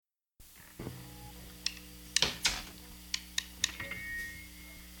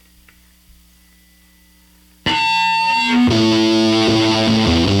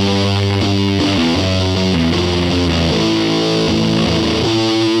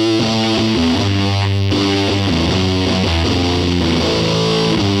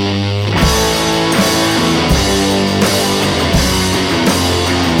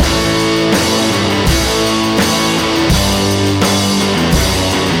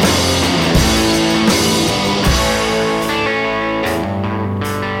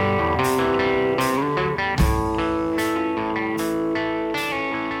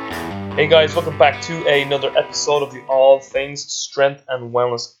guys, welcome back to another episode of the All Things Strength and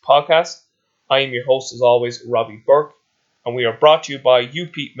Wellness podcast. I am your host, as always, Robbie Burke, and we are brought to you by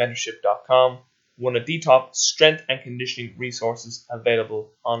upmentorship.com, one of the top strength and conditioning resources available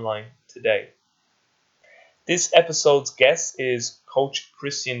online today. This episode's guest is Coach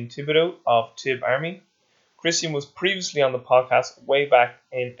Christian Thibaudeau of Tib Army. Christian was previously on the podcast way back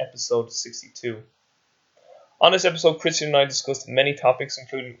in episode 62. On this episode, Christian and I discussed many topics,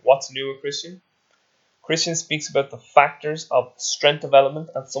 including what's new with Christian. Christian speaks about the factors of strength development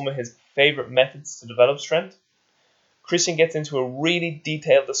and some of his favorite methods to develop strength. Christian gets into a really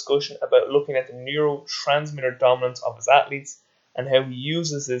detailed discussion about looking at the neurotransmitter dominance of his athletes and how he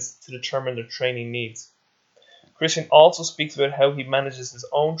uses this to determine their training needs. Christian also speaks about how he manages his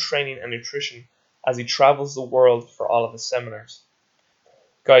own training and nutrition as he travels the world for all of his seminars.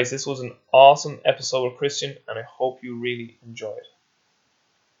 Guys, this was an awesome episode with Christian, and I hope you really enjoyed.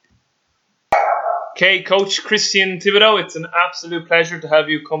 Okay, Coach Christian Thibaudeau, it's an absolute pleasure to have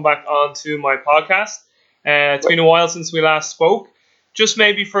you come back onto my podcast. It's been a while since we last spoke. Just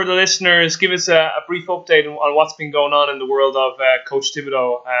maybe for the listeners, give us a brief update on what's been going on in the world of Coach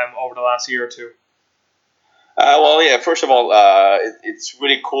Thibaudeau over the last year or two. First of all, it's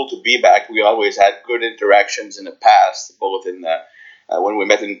really cool to be back. We always had good interactions in the past, both in when we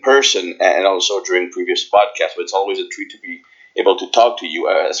met in person and also during previous podcasts. But it's always a treat to be able to talk to you.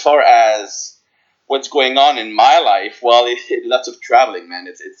 As far as what's going on in my life, lots of traveling, man.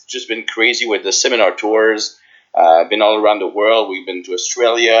 It's just been crazy with the seminar tours. Been all around the world. We've been to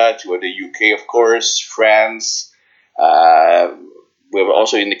Australia, to the UK, of course, France. We were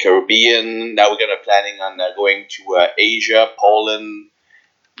also in the Caribbean. Now we're planning on going to Asia, Poland,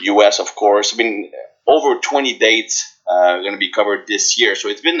 US, of course. I mean, over 20 dates are going to be covered this year. So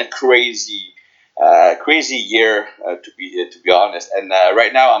it's been a crazy year, to be honest. And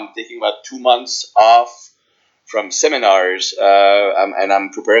right now I'm taking about 2 months off from seminars, and I'm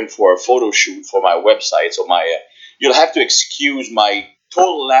preparing for a photo shoot for my website. So you'll have to excuse my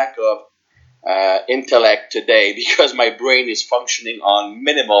total lack of intellect today because my brain is functioning on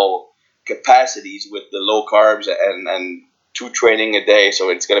minimal capacities with the low carbs and 2 training a day. So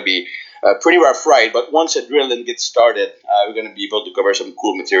it's going to be a pretty rough ride. But once adrenaline gets started, we're going to be able to cover some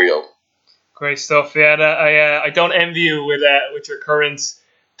cool material. Great stuff. Yeah, I don't envy you with your current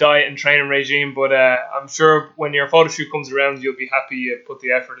diet and training regime, but I'm sure when your photo shoot comes around, you'll be happy you put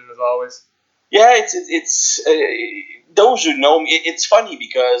the effort in as always. Yeah, it's those who know me. It's funny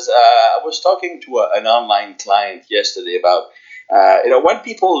because I was talking to an online client yesterday about when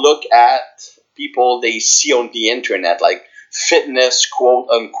people look at people they see on the internet, like fitness quote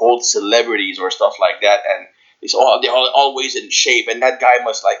unquote celebrities or stuff like that, and they're always in shape, and that guy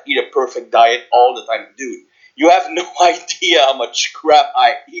must eat a perfect diet all the time. Dude, you have no idea how much crap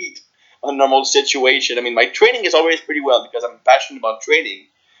I eat on a normal situation. I mean, my training is always pretty well because I'm passionate about training.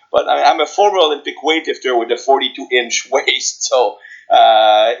 But I'm a former Olympic weightlifter with a 42-inch waist. So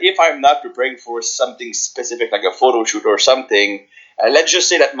if I'm not preparing for something specific like a photo shoot or something, let's just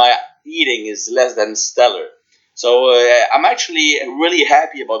say that my eating is less than stellar. So I'm actually really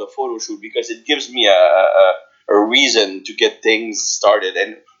happy about the photo shoot because it gives me a reason to get things started.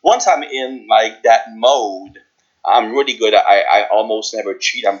 And once I'm in that mode, I'm really good. I almost never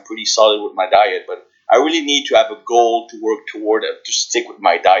cheat. I'm pretty solid with my diet, but I really need to have a goal to work toward to stick with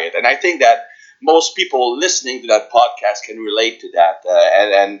my diet. And I think that most people listening to that podcast can relate to that.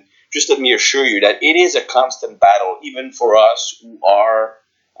 And just let me assure you that it is a constant battle, even for us who are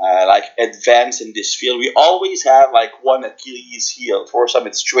advanced in this field. We always have one Achilles heel. For some,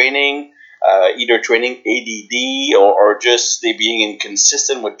 it's training, either training ADD or just they being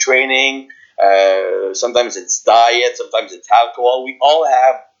inconsistent with training. Sometimes it's diet, sometimes it's alcohol. We all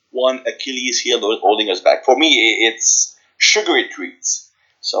have one Achilles heel holding us back. For me, it's sugary treats.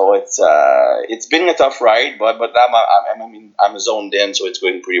 So it's been a tough ride, but I'm zoned in, so it's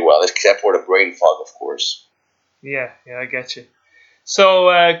going pretty well, except for the brain fog, of course. Yeah, I get you.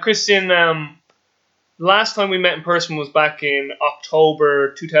 So, Christian, last time we met in person was back in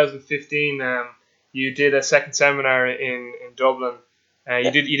October 2015. You did a second seminar in Dublin.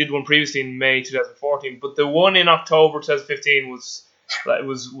 You did one previously in May 2014, but the one in October 2015 was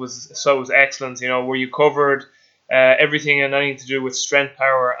excellent. Where you covered everything and anything to do with strength,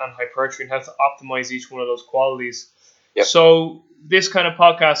 power, and hypertrophy, and how to optimize each one of those qualities. Yep. So this kind of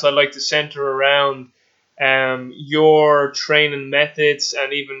podcast, I'd like to center around your training methods,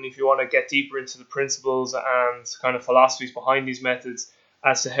 and even if you want to get deeper into the principles and kind of philosophies behind these methods,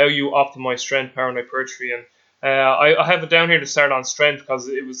 as to how you optimize strength, power, and hypertrophy. And I have it down here to start on strength because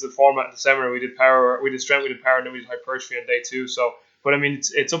it was the format of the seminar. We did power, we did strength, we did power, and then we did hypertrophy on day 2. So But I mean,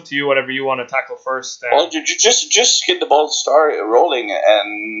 it's up to you, whatever you want to tackle first. Well, just get the ball start rolling,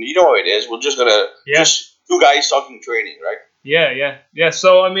 and you know how it is. We're just gonna just two guys talking training, right? Yeah.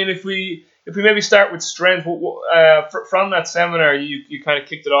 So I mean, if we maybe start with strength, from that seminar, you kind of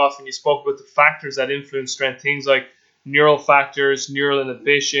kicked it off and you spoke about the factors that influence strength, things like neural factors, neural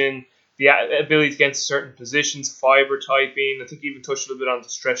inhibition, the ability to get into certain positions, fiber typing. I think you even touched a little bit on the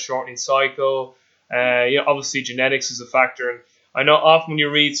stress shortening cycle. Obviously genetics is a factor, and I know often when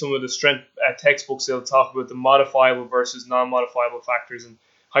you read some of the strength textbooks, they'll talk about the modifiable versus non-modifiable factors, and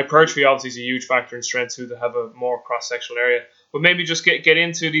hypertrophy obviously is a huge factor in strength too, to have a more cross-sectional area. But maybe just get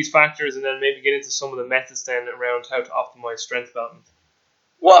into these factors and then maybe get into some of the methods then around how to optimize strength development.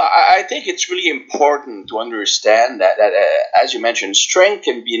 Well, I think it's really important to understand that as you mentioned, strength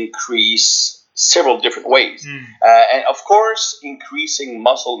can be increased several different ways. And of course, increasing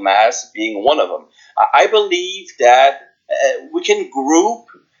muscle mass being one of them. I believe that we can group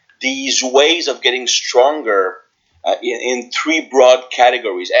these ways of getting stronger in three broad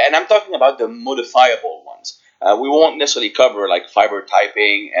categories. And I'm talking about the modifiable ones. We won't necessarily cover like fiber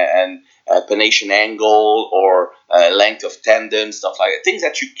typing and pennation angle or length of tendon, stuff like that. Things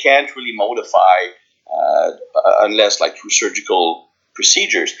that you can't really modify unless like through surgical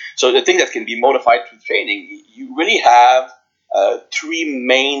procedures. So the thing that can be modified through training, you really have three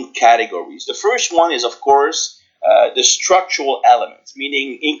main categories. The first one is, of course, the structural elements,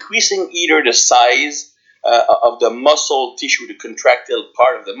 meaning increasing either the size of the muscle tissue, the contractile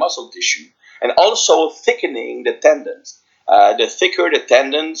part of the muscle tissue, and also thickening the tendons. The thicker the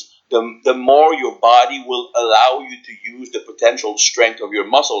tendons, the more your body will allow you to use the potential strength of your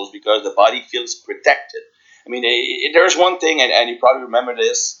muscles because the body feels protected. I mean, there's one thing, and you probably remember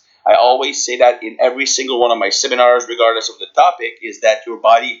this, I always say that in every single one of my seminars, regardless of the topic, is that your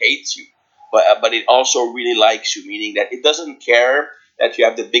body hates you, but it also really likes you, meaning that it doesn't care that you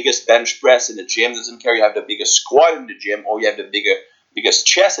have the biggest bench press in the gym, doesn't care you have the biggest squat in the gym, or you have the biggest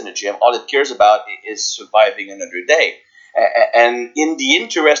chest in the gym. All it cares about is surviving another day. And in the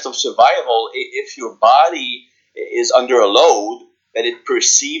interest of survival, if your body is under a load that it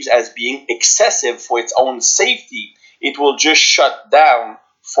perceives as being excessive for its own safety, it will just shut down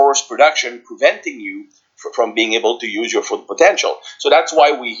force production, preventing you from being able to use your full potential. So that's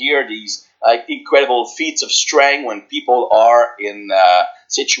why we hear these incredible feats of strength when people are in a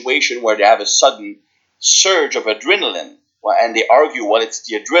situation where they have a sudden surge of adrenaline. Well, and they argue, well, it's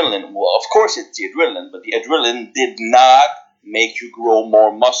the adrenaline. Well, of course it's the adrenaline, but the adrenaline did not make you grow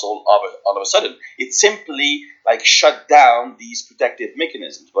more muscle all of a sudden. It simply shut down these protective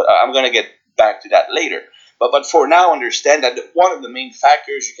mechanisms. But I'm going to get back to that later. But for now, understand that one of the main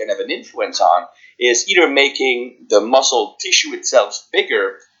factors you can have an influence on is either making the muscle tissue itself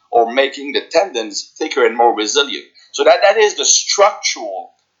bigger or making the tendons thicker and more resilient. So that is the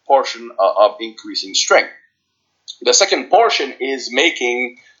structural portion of increasing strength. The second portion is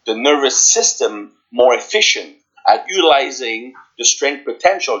making the nervous system more efficient at utilizing the strength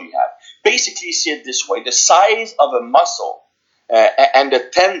potential you have. Basically, see it this way. The size of a muscle and the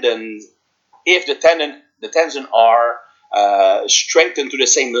tendons, if the tendons are strengthened to the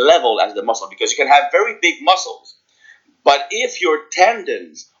same level as the muscle, because you can have very big muscles, but if your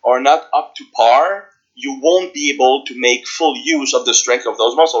tendons are not up to par, you won't be able to make full use of the strength of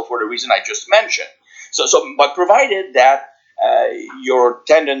those muscles for the reason I just mentioned. But provided that your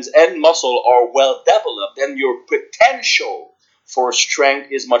tendons and muscle are well developed, then your potential for strength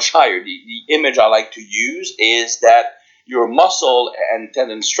is much higher. The image I like to use is that your muscle and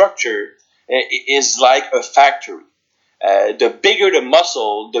tendon structure is like a factory. The bigger the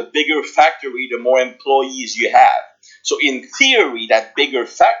muscle, the bigger factory, the more employees you have. So in theory, that bigger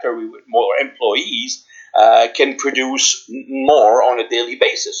factory with more employees can produce more on a daily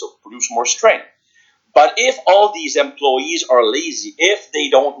basis, so produce more strength. But if all these employees are lazy, if they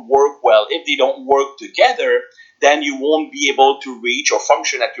don't work well, if they don't work together, then you won't be able to reach or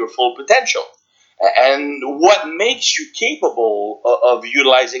function at your full potential. And what makes you capable of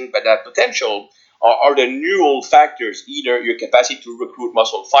utilizing that potential are the neural factors, either your capacity to recruit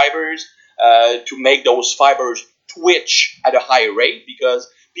muscle fibers, to make those fibers twitch at a high rate, because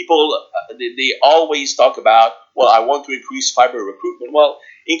people, they always talk about, well, I want to increase fiber recruitment. Well,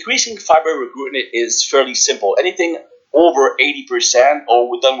 increasing fiber recruitment is fairly simple. Anything over 80%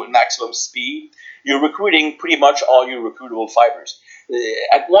 or done with maximum speed, you're recruiting pretty much all your recruitable fibers.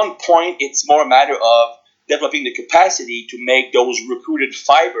 At one point, it's more a matter of developing the capacity to make those recruited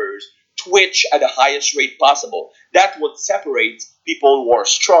fibers twitch at the highest rate possible. That's what separates people who are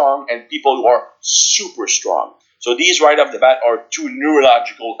strong and people who are super strong. So these right off the bat are two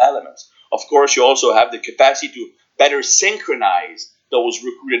neurological elements. Of course, you also have the capacity to better synchronize those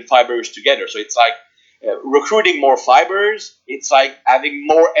recruited fibers together. So it's like recruiting more fibers. It's like having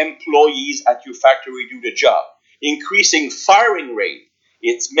more employees at your factory do the job. Increasing firing rate.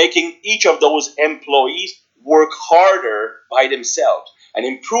 It's making each of those employees work harder by themselves. And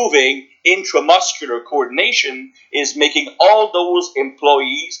improving intramuscular coordination is making all those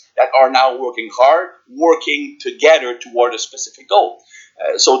employees that are now working hard working together toward a specific goal.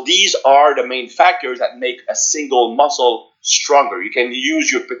 So these are the main factors that make a single muscle stronger. You can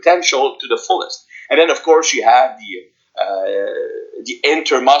use your potential to the fullest. And then, of course, you have the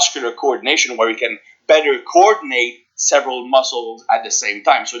intermuscular coordination, where you can better coordinate several muscles at the same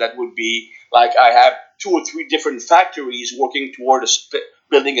time. So that would be like I have 2 or 3 different factories working toward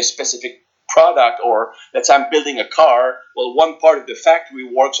building a specific product, or let's say I'm building a car. Well, one part of the factory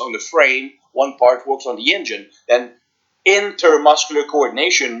works on the frame, one part works on the engine. Then intermuscular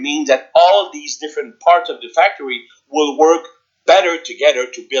coordination means that all these different parts of the factory will work better together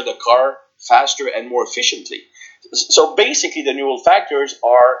to build a car faster and more efficiently. So basically, the neural factors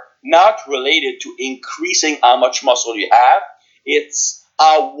are not related to increasing how much muscle you have. It's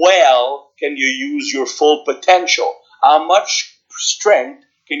how well can you use your full potential? How much strength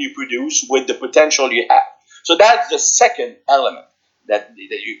can you produce with the potential you have? So that's the second element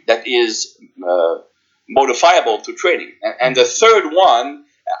that is modifiable through training. And the third one,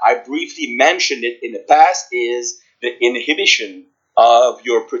 I briefly mentioned it in the past, is the inhibition of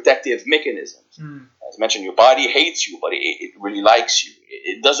your protective mechanisms. As mentioned, your body hates you, but it really likes you.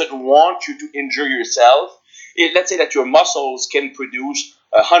 It doesn't want you to injure yourself. Let's say that your muscles can produce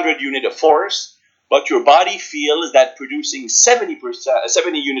 100 units of force, but your body feels that producing 70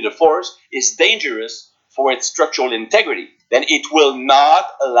 units of force is dangerous for its structural integrity. Then it will not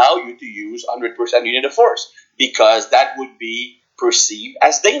allow you to use 100% unit of force, because that would be perceived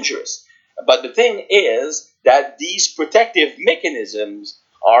as dangerous. But the thing is that these protective mechanisms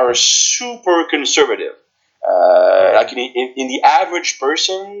are super conservative. Like in the average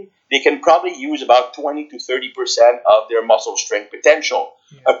person, they can probably use about 20 to 30% of their muscle strength potential.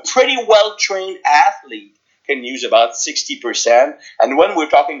 A pretty well-trained athlete can use about 60%. And when we're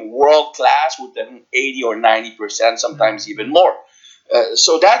talking world class, with them 80 or 90%, sometimes even more.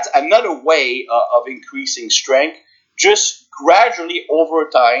 So that's another way of increasing strength, just gradually over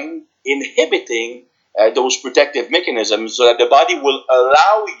time inhibiting those protective mechanisms so that the body will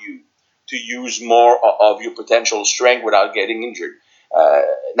allow you to use more of your potential strength without getting injured.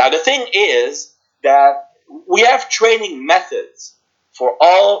 Now, the thing is that we have training methods for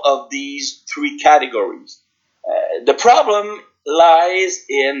all of these 3 categories. The problem lies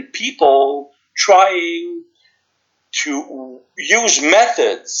in people trying to use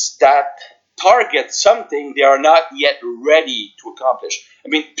methods that target something they are not yet ready to accomplish. I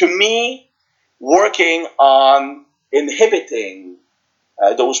mean, to me, working on inhibiting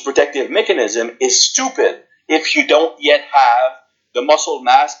those protective mechanisms is stupid if you don't yet have the muscle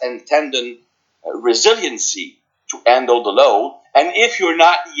mass and tendon resiliency to handle the load, and if you're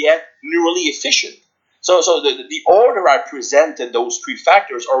not yet neurally efficient. So the order I presented, those 3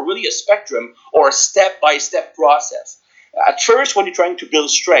 factors, are really a spectrum or a step-by-step process. At first, when you're trying to build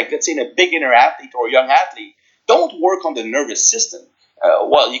strength, let's say in a beginner athlete or a young athlete, don't work on the nervous system.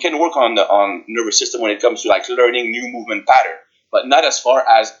 Well, you can work on the nervous system when it comes to like learning new movement pattern, but not as far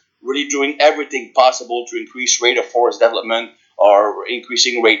as really doing everything possible to increase rate of force development or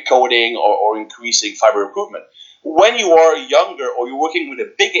increasing rate coding or increasing fiber recruitment. When you are younger or you're working with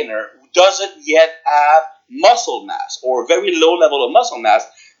a beginner who doesn't yet have muscle mass or very low level of muscle mass,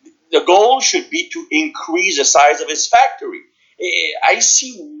 the goal should be to increase the size of his factory. I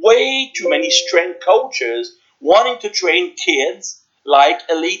see way too many strength coaches wanting to train kids like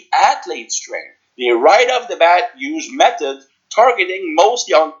elite athletes train. They right off the bat use methods targeting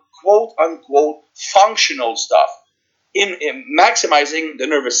mostly on quote-unquote functional stuff, in maximizing the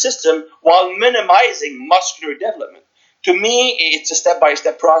nervous system while minimizing muscular development. To me, it's a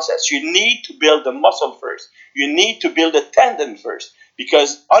step-by-step process. You need to build the muscle first. You need to build the tendon first,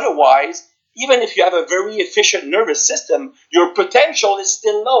 because otherwise, even if you have a very efficient nervous system, your potential is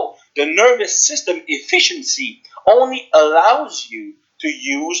still low. The nervous system efficiency only allows you to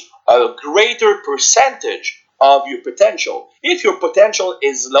use a greater percentage of your potential. If your potential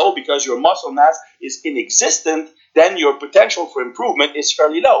is low because your muscle mass is inexistent, then your potential for improvement is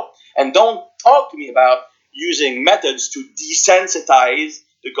fairly low. And don't talk to me about using methods to desensitize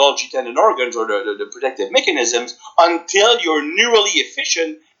the Golgi tendon organs or the protective mechanisms until you're neurally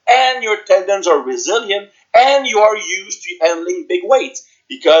efficient and your tendons are resilient and you are used to handling big weights.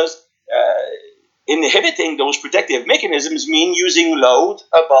 Because inhibiting those protective mechanisms mean using load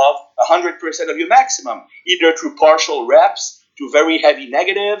above 100% of your maximum, either through partial reps, to very heavy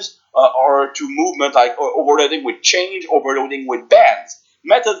negatives, or to movement like overloading with change, overloading with bands.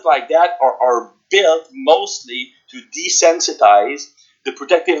 Methods like that are built mostly to desensitize the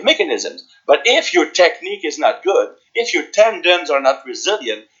protective mechanisms. But if your technique is not good, if your tendons are not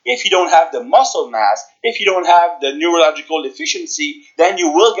resilient, if you don't have the muscle mass, if you don't have the neurological efficiency, then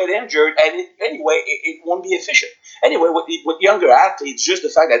you will get injured, and it won't be efficient. Anyway, with younger athletes, just the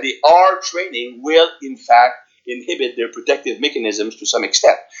fact that they are training will, in fact, inhibit their protective mechanisms to some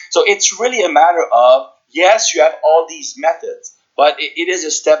extent. So it's really a matter of, yes, you have all these methods, but it is a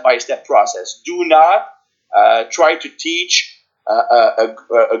step-by-step process. Do not try to teach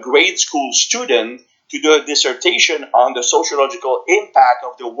a grade school student to do a dissertation on the sociological impact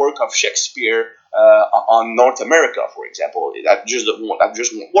of the work of Shakespeare on North America, for example. That just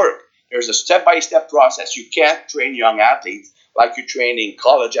won't work. There's a step-by-step process. You can't train young athletes like you train in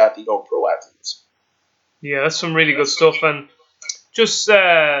college athletes or pro athletes. Yeah, that's some really good stuff. And just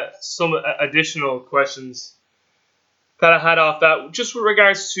some additional questions that I had off that, just with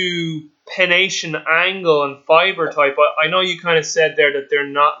regards to pennation angle and fiber type. I know you kind of said there that they're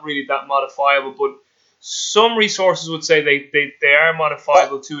not really that modifiable, but some resources would say they are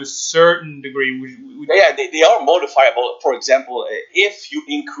modifiable to a certain degree. Yeah, they are modifiable. For example, if you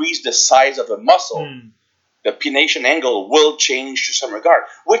increase the size of a muscle, the pennation angle will change to some regard,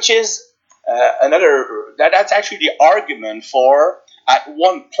 which is that's actually the argument for, at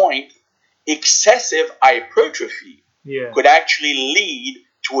one point, excessive hypertrophy could actually lead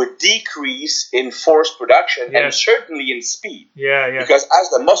to a decrease in force production and certainly in speed. Because as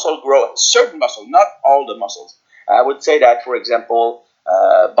the muscle grows, certain muscle, not all the muscles, I would say that, for example,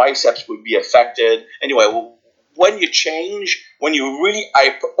 biceps would be affected. Anyway, when you really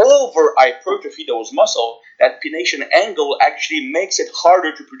over hypertrophy those muscles, that pennation angle actually makes it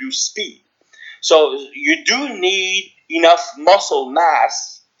harder to produce speed. So you do need enough muscle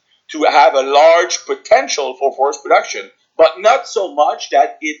mass to have a large potential for force production, but not so much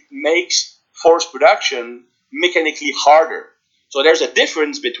that it makes force production mechanically harder. So there's a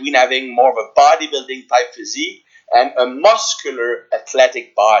difference between having more of a bodybuilding type physique and a muscular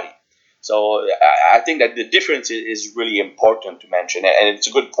athletic body. So I think that the difference is really important to mention, and it's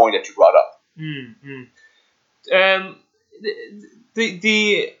a good point that you brought up.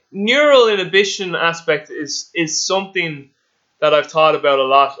 The neural inhibition aspect is something that I've thought about a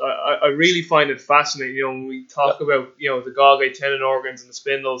lot. I really find it fascinating, when we talk about, the Golgi tendon organs and the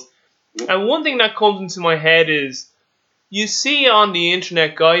spindles. And one thing that comes into my head is, you see on the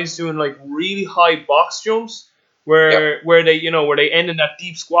internet guys doing like really high box jumps where they end in that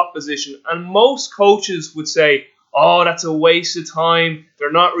deep squat position, and most coaches would say, oh, that's a waste of time,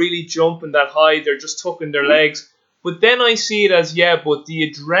 they're not really jumping that high, they're just tucking their legs. But then I see it as, but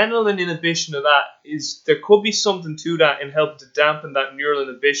the adrenaline inhibition of that is, there could be something to that in helping to dampen that neural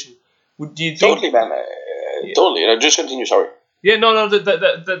inhibition. Do you think? Totally, man. Totally. Just continue. Sorry. Yeah, no.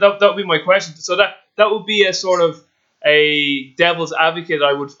 That would be my question. So that would be a sort of a devil's advocate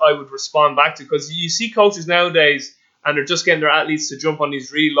I would respond back to, because you see coaches nowadays and they're just getting their athletes to jump on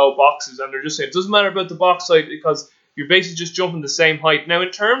these really low boxes, and they're just saying it doesn't matter about the box height because you're basically just jumping the same height. Now, in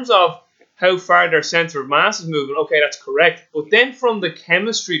terms of how far their center of mass is moving, okay, that's correct. But then from the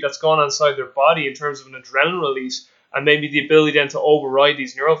chemistry that's gone on inside their body in terms of an adrenaline release and maybe the ability then to override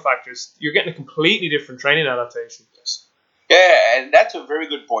these neural factors, you're getting a completely different training adaptation. Yes. Yeah, and that's a very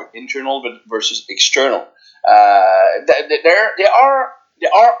good point, internal versus external. There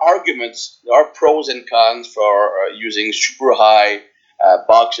are arguments, there are pros and cons for using super high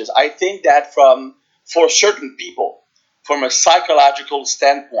boxes. I think that for certain people, from a psychological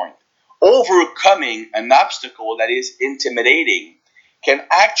standpoint, overcoming an obstacle that is intimidating can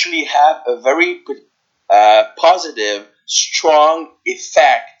actually have a very positive, strong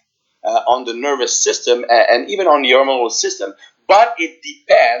effect on the nervous system and even on the hormonal system. But it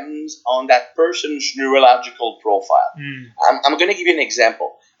depends on that person's neurological profile. I'm going to give you an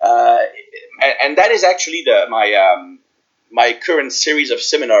example. And that is actually my current series of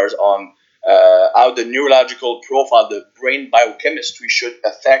seminars on how the neurological profile, the brain biochemistry, should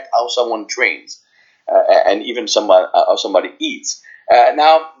affect how someone trains and even how somebody eats.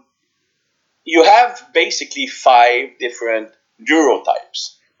 Now, you have basically 5 different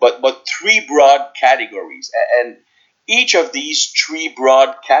neurotypes, but 3 broad categories. And each of these 3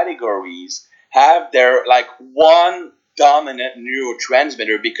 broad categories have their one dominant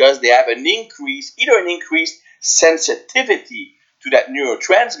neurotransmitter because they have either an increased sensitivity to that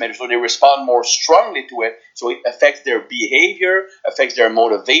neurotransmitter, so they respond more strongly to it. So it affects their behavior, affects their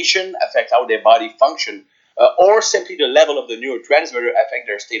motivation, affects how their body function, or simply the level of the neurotransmitter affect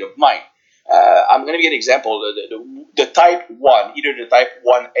their state of mind. I'm going to give an example. The type 1, either the type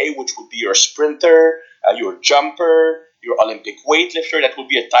 1A, which would be your sprinter, your jumper, your Olympic weightlifter, that would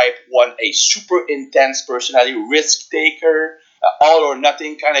be a type 1A, super intense personality, risk taker, all or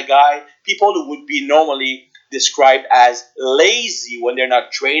nothing kind of guy. People who would be normally described as lazy when they're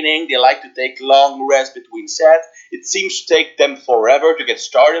not training. They like to take long rests between sets. It seems to take them forever to get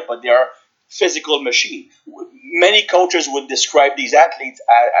started, but they are physical machine. Many coaches would describe these athletes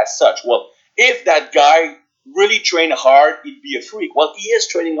as such. Well, if that guy really trained hard, he'd be a freak. Well, he is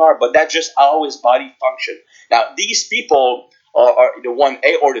training hard, but that's just how his body functions. Now, these people are the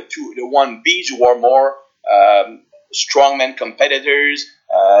 1A or the 1Bs, who are more strongman competitors,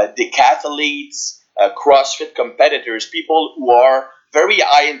 decathletes, CrossFit competitors, people who are very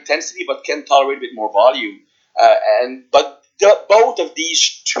high intensity but can tolerate a bit more volume. But both of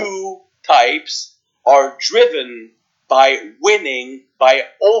these two types are driven by winning, by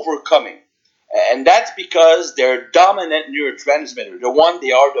overcoming. And that's because their dominant neurotransmitter, the one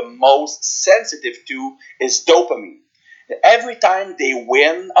they are the most sensitive to, is dopamine. Every time they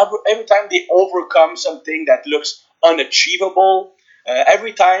win, every time they overcome something that looks unachievable,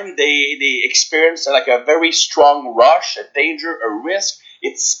 every time they experience like a very strong rush, a danger, a risk,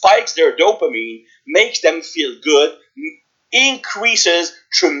 it spikes their dopamine, makes them feel good, increases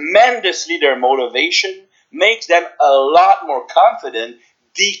tremendously their motivation, makes them a lot more confident,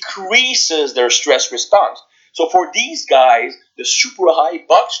 decreases their stress response. So for these guys, the super high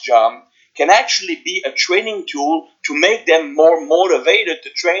box jump can actually be a training tool to make them more motivated to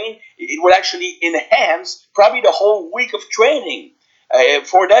train. It would actually enhance probably the whole week of training.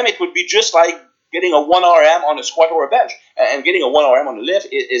 For them, it would be just like getting a 1RM on a squat or a bench. And getting a 1RM on a lift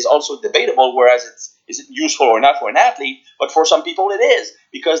is also debatable, whereas is it useful or not for an athlete? But for some people, it is,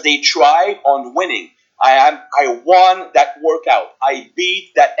 because they thrive on winning. I won that workout. I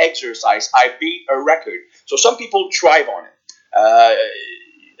beat that exercise. I beat a record. So some people thrive on it.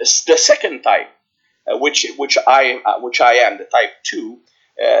 The second type, which I am, the type 2,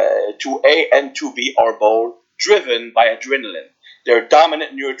 2A and 2B are both driven by adrenaline. Their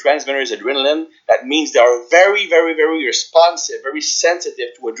dominant neurotransmitter is adrenaline. That means they are very, very, very responsive, very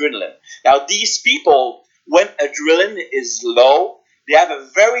sensitive to adrenaline. Now, these people, when adrenaline is low, they have a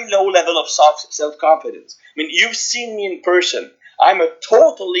very low level of self-confidence. I mean, you've seen me in person. I'm a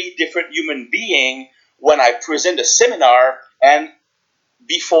totally different human being when I present a seminar and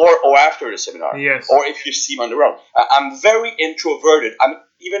before or after the seminar. Yes. Or if you see me on the road. I'm very introverted. I'm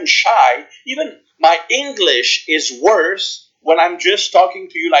even shy. Even my English is worse when I'm just talking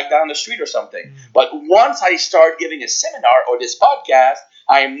to you like down the street or something. But once I start giving a seminar or this podcast,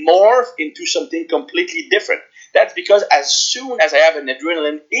 I morph into something completely different. That's because as soon as I have an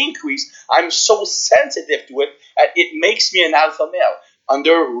adrenaline increase, I'm so sensitive to it that it makes me an alpha male.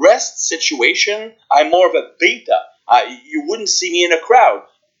 Under rest situation, I'm more of a beta. You wouldn't see me in a crowd.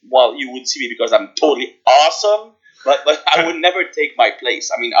 Well, you would see me because I'm totally awesome, but I would never take my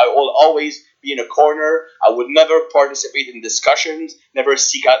place. I mean, I will always be in a corner. I would never participate in discussions, never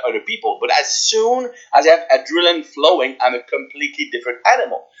seek out other people. But as soon as I have adrenaline flowing, I'm a completely different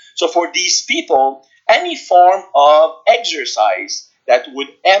animal. So for these people, any form of exercise that would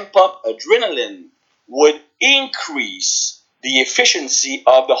amp up adrenaline would increase the efficiency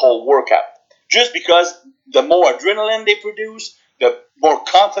of the whole workout. Just because the more adrenaline they produce, the more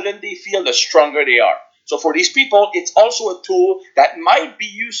confident they feel, the stronger they are. So for these people, it's also a tool that might be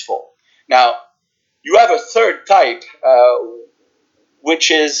useful. Now, you have a third type,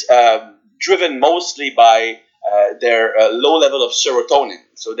 which is driven mostly by their low level of serotonin.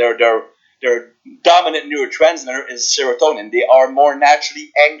 So their dominant neurotransmitter is serotonin. They are more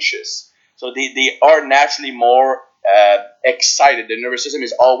naturally anxious. So they are naturally more excited. The nervous system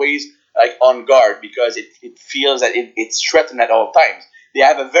is always like on guard because it feels that it's threatened at all times. They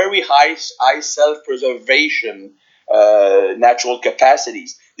have a very high self-preservation natural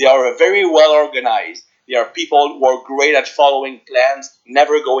capacities. They are very well organized. They are people who are great at following plans,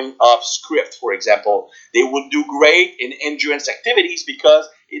 never going off script, for example. They would do great in endurance activities because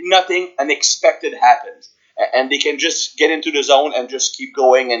nothing unexpected happens. And they can just get into the zone and just keep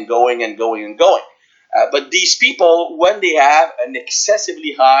going and going and going and going. But these people, when they have an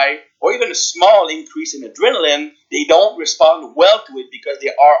excessively high or even a small increase in adrenaline, they don't respond well to it because they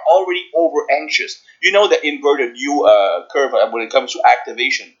are already over anxious. You know the inverted U curve when it comes to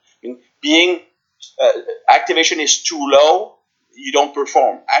activation. I mean, activation is too low, you don't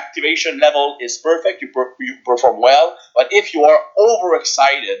perform. Activation level is perfect, you perform well, but if you are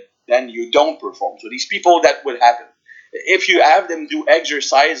overexcited, then you don't perform. So these people, that would happen. If you have them do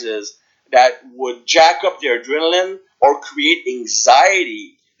exercises that would jack up their adrenaline or create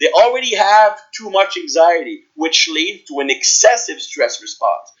anxiety, they already have too much anxiety, which leads to an excessive stress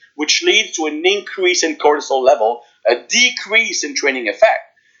response, which leads to an increase in cortisol level, a decrease in training effect.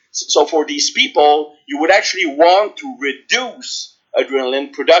 So for these people, you would actually want to reduce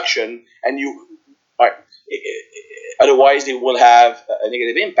adrenaline production, and otherwise they will have a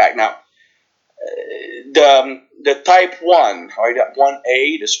negative impact. Now, the type 1, right,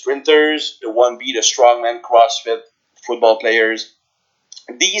 1A, the sprinters, the 1B, the strongman, CrossFit, football players,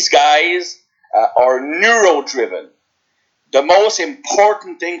 these guys are neuro-driven. The most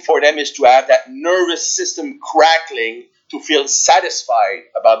important thing for them is to have that nervous system crackling to feel satisfied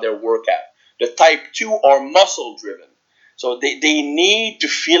about their workout. The type 2 are muscle-driven. So they need to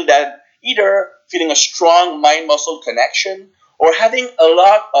feel that, either feeling a strong mind-muscle connection or having a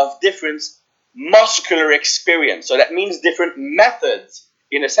lot of different muscular experience. So that means different methods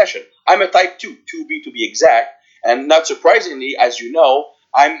in a session. I'm a type 2, 2B to be exact, and not surprisingly, as you know,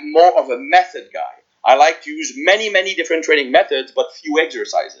 I'm more of a method guy. I like to use many, many different training methods, but few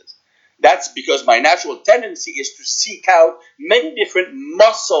exercises. That's because my natural tendency is to seek out many different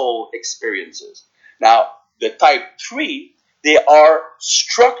muscle experiences. Now, the type 3, they are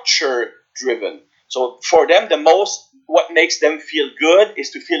structure driven. So for them, what makes them feel good is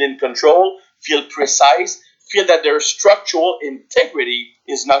to feel in control, feel precise, feel that their structural integrity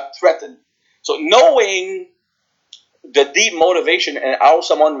is not threatened. So knowing the deep motivation and how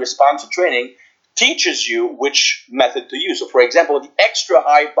someone responds to training teaches you which method to use. So for example, the extra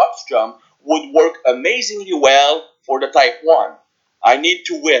high box jump would work amazingly well for the type 1. I need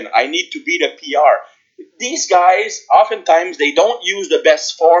to win. I need to beat a PR. These guys, oftentimes, they don't use the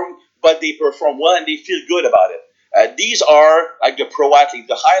best form, but they perform well and they feel good about it. These are like the pro athlete,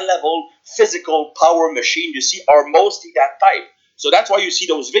 the high-level physical power machine you see are mostly that type. So that's why you see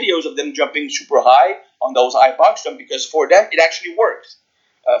those videos of them jumping super high on those high box jumps, because for them, it actually works.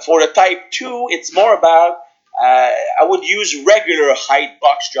 For the type 2, it's more about, I would use regular height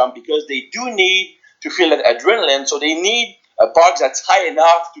box jump because they do need to feel that adrenaline. So they need a box that's high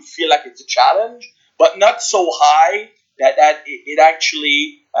enough to feel like it's a challenge, but not so high that it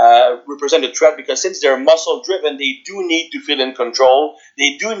actually represents a threat, because since they're muscle driven, they do need to feel in control.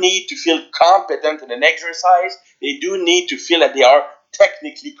 They do need to feel competent in an exercise. They do need to feel that they are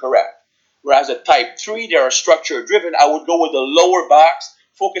technically correct. Whereas a type 3, they are structure driven. I would go with the lower box,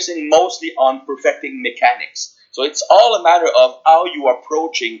 focusing mostly on perfecting mechanics. So it's all a matter of how you are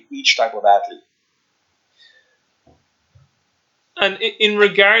approaching each type of athlete. And in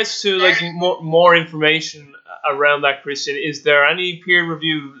regards to like more information around that, Christian, is there any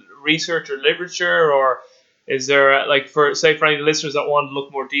peer-reviewed research or literature, or is there for any listeners that want to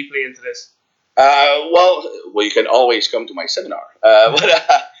look more deeply into this? Well, you can always come to my seminar.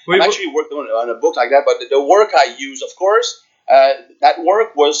 I'm actually working on a book like that, but the work I use, of course, that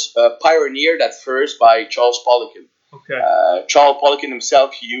work was pioneered at first by Charles Poliquin. Okay. Charles Poliquin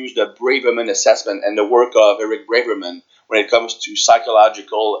himself, he used the Braverman assessment and the work of Eric Braverman when it comes to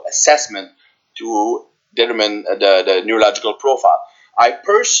psychological assessment to determine the neurological profile. I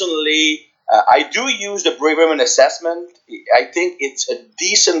personally, I do use the Braverman assessment. I think it's a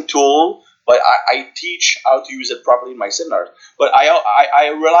decent tool, but I teach how to use it properly in my seminars. But I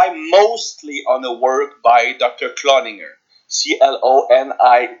rely mostly on the work by Dr. Cloninger,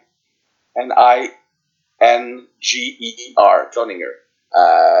 Cloninger, Cloninger.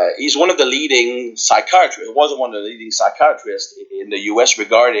 He's one of the leading psychiatrists, was one of the leading psychiatrists in the U.S.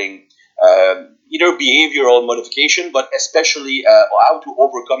 regarding either behavioral modification, but especially how to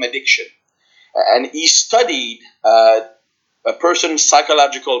overcome addiction. And he studied a person's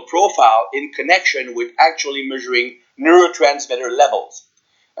psychological profile in connection with actually measuring neurotransmitter levels.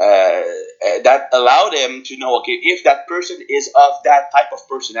 That allowed him to know, okay, if that person is of that type of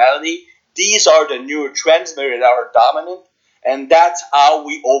personality, these are the neurotransmitters that are dominant, and that's how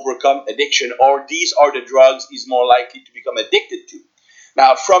we overcome addiction, or these are the drugs he's more likely to become addicted to.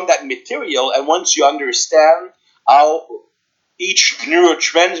 Now, from that material, and once you understand how each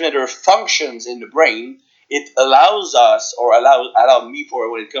neurotransmitter functions in the brain, it allows us, or allow me, for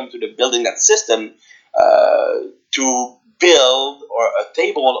when it comes to the building that system, to build or a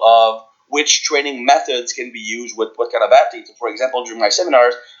table of which training methods can be used with what kind of athletes. So for example, during my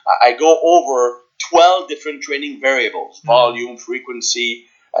seminars, I go over 12 different training variables: volume, frequency,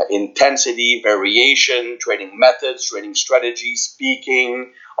 intensity, variation, training methods, training strategy,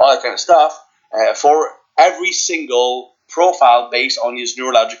 speaking, all that kind of stuff, for every single profile based on his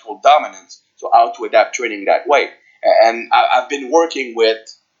neurological dominance. So how to adapt training that way. And I've been working with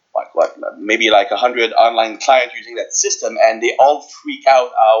maybe like 100 online clients using that system, and they all freak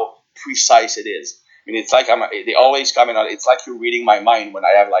out how precise it is. I mean, it's like they always comment on. It's like you're reading my mind when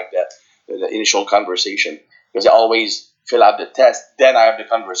I have like the initial conversation, because I always fill out the test, then I have the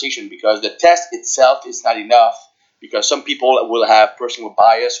conversation, because the test itself is not enough. Because some people will have personal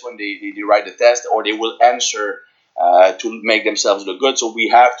bias when they write the test, or they will answer to make themselves look good. So we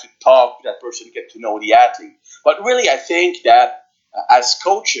have to talk to that person, get to know the athlete. But really, I think that as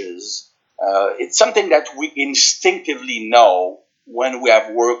coaches, it's something that we instinctively know when we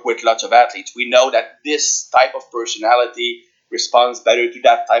have worked with lots of athletes. We know that this type of personality responds better to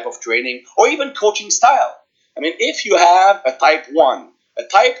that type of training or even coaching style. I mean, if you have a type 1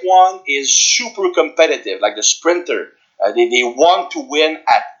 is super competitive, like the sprinter. They want to win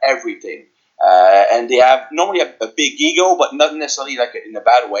at everything. And they have normally a big ego, but not necessarily like in a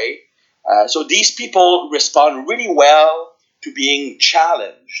bad way. So these people respond really well to being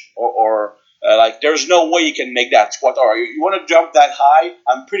challenged, or like there's no way you can make that squat, or you want to jump that high,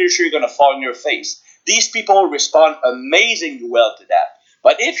 I'm pretty sure you're going to fall on your face. These people respond amazingly well to that.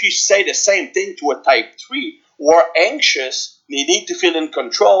 But if you say the same thing to a type 3 who are anxious, they need to feel in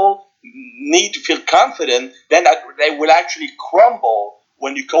control, need to feel confident, then they will actually crumble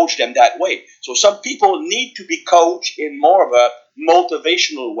when you coach them that way. So some people need to be coached in more of a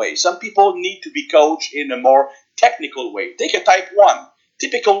motivational way. Some people need to be coached in a more technical way. Take a type 1,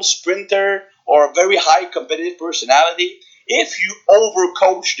 typical sprinter or a very high competitive personality. If you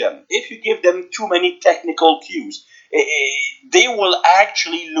overcoach them, if you give them too many technical cues, they will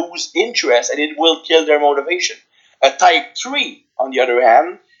actually lose interest and it will kill their motivation. A type 3, on the other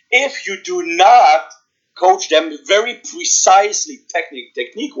hand, if you do not coach them very precisely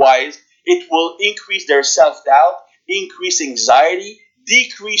technique-wise, it will increase their self-doubt, increase anxiety,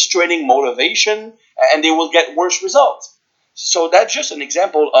 decrease training motivation, and they will get worse results. So that's just an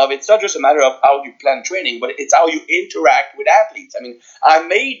example of, it's not just a matter of how you plan training, but it's how you interact with athletes. I mean, I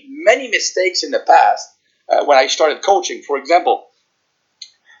made many mistakes in the past when I started coaching. For example,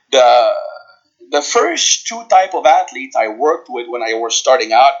 the first 2 type of athletes I worked with when I was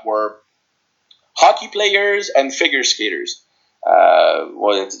starting out were hockey players and figure skaters.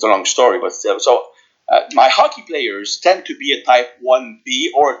 Well, it's a long story, but still. So my hockey players tend to be a type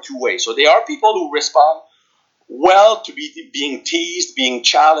 1B or a 2A. So they are people who respond well to being teased, being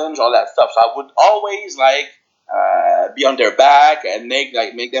challenged, all that stuff. So I would always be on their back and make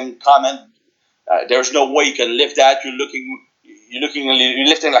them comment. There's no way you can lift that. You're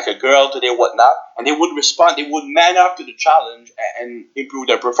lifting like a girl today, whatnot. And they would respond. They would man up to the challenge and improve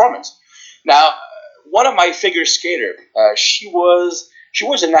their performance. Now, one of my figure skater, she was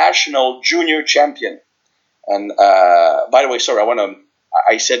a national junior champion. And by the way, sorry,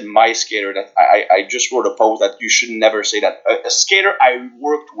 I said my skater. That I just wrote a post that you should never say that. A skater I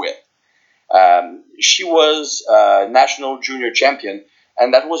worked with, she was a national junior champion,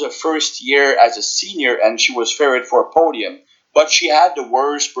 and that was her first year as a senior, and she was favored for a podium. But she had the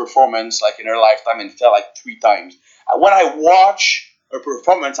worst performance in her lifetime and fell 3 times. When I watched her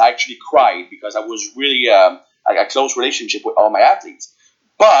performance, I actually cried because I was really a close relationship with all my athletes.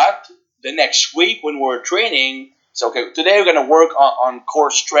 But the next week when we were training, so okay, today we're going to work on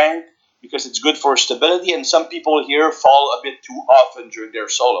core strength because it's good for stability, and some people here fall a bit too often during their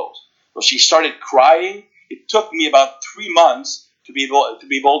solos. So she started crying. It took me about 3 months to be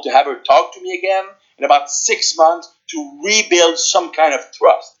able to have her talk to me again, and about 6 months to rebuild some kind of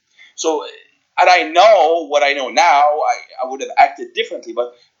trust. So, and I know what I know now, I would have acted differently,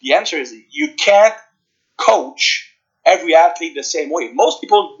 but the answer is you can't coach every athlete the same way. Most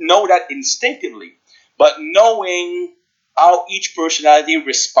people know that instinctively, but knowing how each personality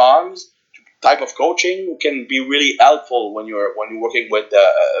responds to type of coaching can be really helpful when you're working with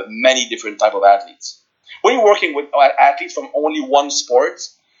many different type of athletes. When you're working with athletes from only one sport,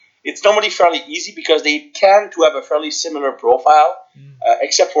 it's normally fairly easy because they tend to have a fairly similar profile,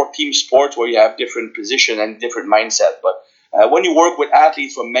 except for team sports where you have different position and different mindset. But when you work with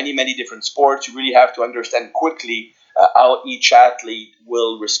athletes from many, many different sports, you really have to understand quickly how each athlete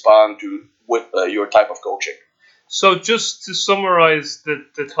will respond with your type of coaching. So just to summarize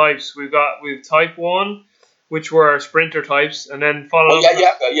the types, we've type 1, which were our sprinter types, and then follow up.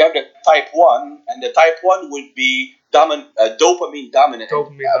 You have the type 1, and the type 1 would be dopamine dominant.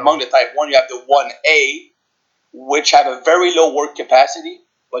 Among the type 1, you have the 1A, which have a very low work capacity,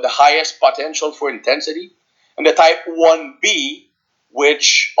 but the highest potential for intensity. And the type 1B,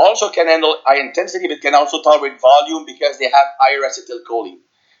 which also can handle high intensity, but can also tolerate volume because they have higher acetylcholine.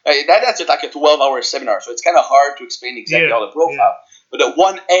 That's like a 12-hour seminar, so it's kind of hard to explain exactly all the profile. But the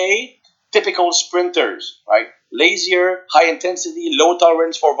 1A, typical sprinters, right? Lazier, high intensity, low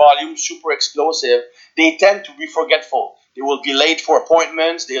tolerance for volume, super explosive. They tend to be forgetful. They will be late for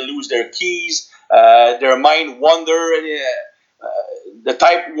appointments. They lose their keys. Their mind wander. The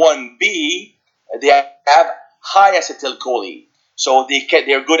type 1B, they have high acetylcholine. So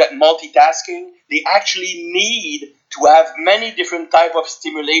they're good at multitasking. They actually need to have many different type of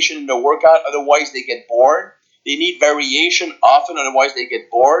stimulation in the workout. Otherwise, they get bored. They need variation often. Otherwise, they get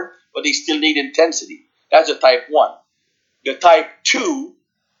bored. But they still need intensity. That's the type 1. The type 2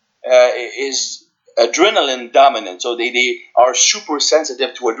 is adrenaline dominant. So they are super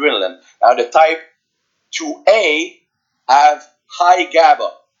sensitive to adrenaline. Now, the type 2A have high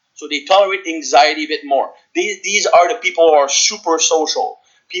GABA. So they tolerate anxiety a bit more. These are the people who are super social.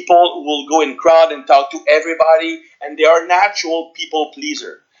 People will go in crowd and talk to everybody, and they are natural people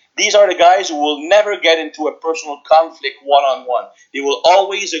pleaser. These are the guys who will never get into a personal conflict one-on-one. They will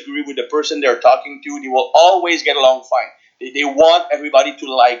always agree with the person they're talking to. They will always get along fine. They want everybody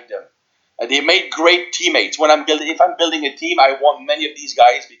to like them. They make great teammates. If I'm building a team, I want many of these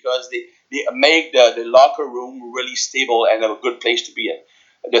guys because they make the locker room really stable and a good place to be in.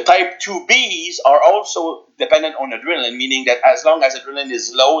 The type 2Bs are also dependent on adrenaline, meaning that as long as adrenaline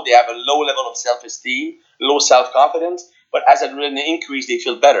is low, they have a low level of self-esteem, low self-confidence. But as adrenaline increases, they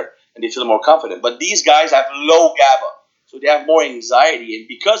feel better and they feel more confident. But these guys have low GABA, so they have more anxiety. And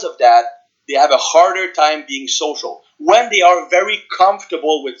because of that, they have a harder time being social. When they are very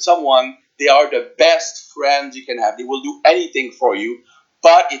comfortable with someone, they are the best friends you can have. They will do anything for you,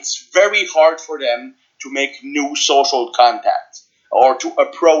 but it's very hard for them to make new social contacts or to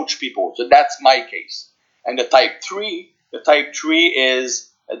approach people. So that's my case. And the type 3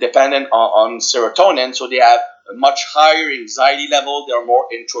 is dependent on serotonin, so they have a much higher anxiety level. They are more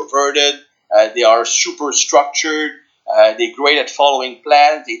introverted. They are super structured. They're great at following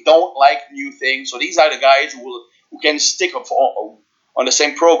plans. They don't like new things. So these are the guys who can stick on the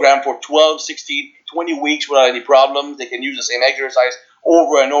same program for 12, 16, 20 weeks without any problems. They can use the same exercise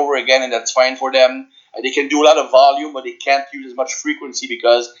over and over again, and that's fine for them. They can do a lot of volume, but they can't use as much frequency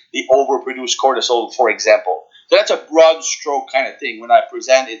because they overproduce cortisol, for example. So that's a broad stroke kind of thing. When I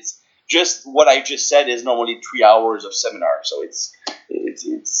present, it's just what I just said is normally 3 hours of seminar. So it's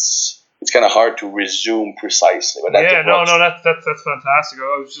kind of hard to resume precisely. But that's that's fantastic.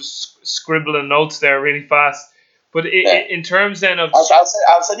 I was just scribbling notes there really fast. But in terms then of...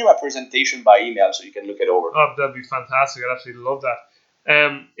 I'll send you my presentation by email so you can look it over. Oh, that'd be fantastic. I'd absolutely love that.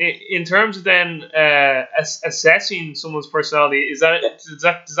 In terms of then assessing someone's personality, does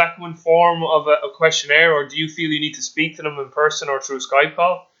that come in form of a questionnaire, or do you feel you need to speak to them in person or through a Skype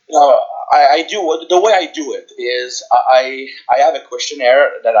call? No, I do. The way I do it is I have a questionnaire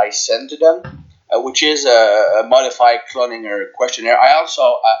that I send to them, which is a modified Cloninger questionnaire.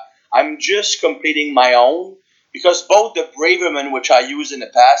 I'm just completing my own because both the Braverman, which I used in the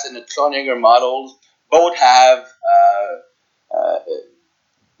past, and the Cloninger models both have.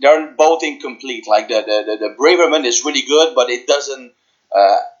 They're both incomplete. Like the Braverman is really good, but it doesn't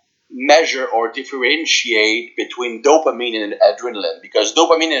measure or differentiate between dopamine and adrenaline, because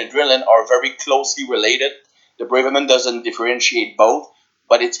dopamine and adrenaline are very closely related. The Braverman doesn't differentiate both,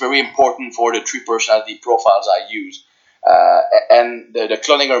 but it's very important for the 3 personality profiles I use. And the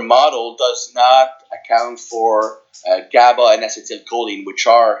Cloninger model does not account for GABA and acetylcholine, which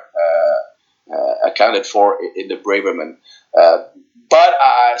are accounted for in the Braverman.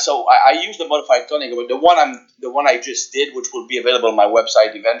 So I use the modified Cloninger, but the one I just did, which will be available on my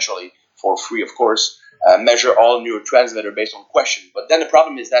website eventually for free, of course, measure all neurotransmitter based on question. But then the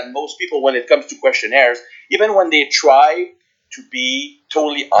problem is that most people, when it comes to questionnaires, even when they try to be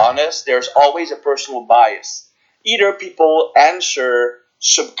totally honest, there's always a personal bias. Either people answer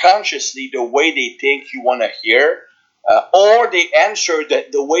subconsciously the way they think you want to hear, or they answer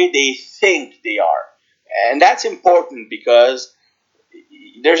the way they think they are. And that's important because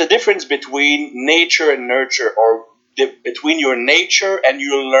there's a difference between nature and nurture, or between your nature and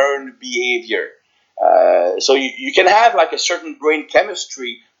your learned behavior. So you can have like a certain brain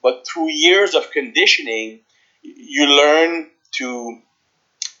chemistry, but through years of conditioning, you learn to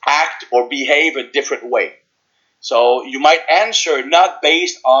act or behave a different way. So you might answer not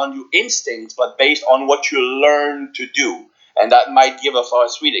based on your instincts, but based on what you learn to do. And that might give a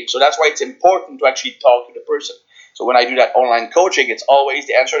false reading. So that's why it's important to actually talk to the person. So when I do that online coaching, it's always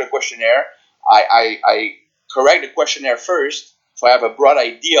to answer the questionnaire. I correct the questionnaire first, so I have a broad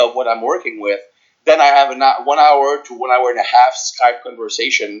idea of what I'm working with. Then I have a 1 hour to 1 hour and a half Skype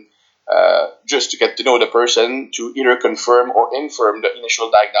conversation just to get to know the person, to either confirm or infirm the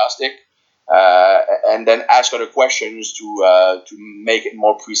initial diagnostic, and then ask other questions to make it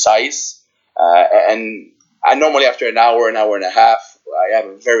more precise. And normally after an hour and a half, I have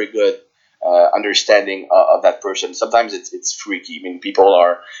a very good understanding of that person. Sometimes it's freaky. I mean, people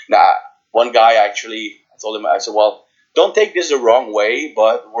are. Nah, one guy actually, I told him, I said, well, don't take this the wrong way,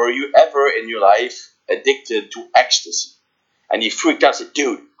 but were you ever in your life addicted to ecstasy? And he freaked out. Said,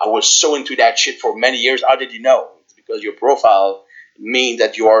 dude, I was so into that shit for many years. How did you know? It's because your profile means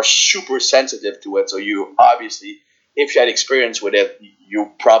that you are super sensitive to it. So you obviously, if you had experience with it,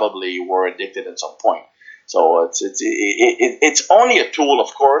 you probably were addicted at some point. So it's only a tool,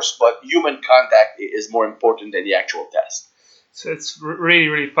 of course, but human contact is more important than the actual test. So it's really,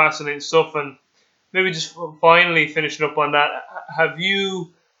 really fascinating stuff. And maybe just finally finishing up on that, have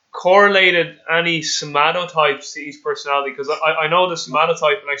you correlated any somatotypes to each personality? Because I know the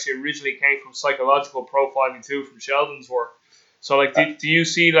somatotype actually originally came from psychological profiling too, from Sheldon's work. So like, do you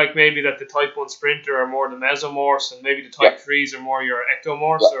see like maybe that the type 1 sprinter are more the mesomorphs and maybe the type 3s are more your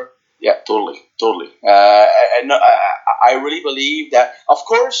ectomorphs? Or? Yeah, totally. And I really believe that, of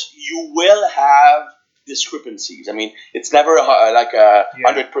course, you will have discrepancies. I mean, it's never like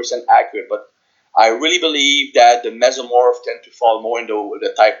 100% accurate, but I really believe that the mesomorph tend to fall more into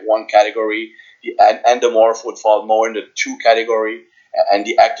the type 1 category, the endomorph would fall more in the 2 category, and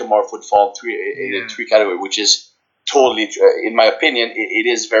the ectomorph would fall in the 3 category, which is totally, in my opinion, it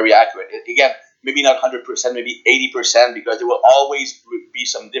is very accurate. Again, maybe not 100%, maybe 80%, because there will always be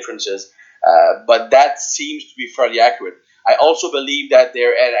some differences, but that seems to be fairly accurate. I also believe that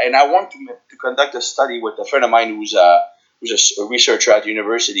there, and I want to conduct a study with a friend of mine who's a researcher at the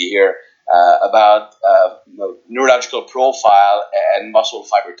university here, about neurological profile and muscle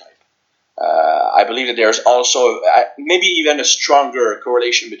fiber type. I believe that there's also maybe even a stronger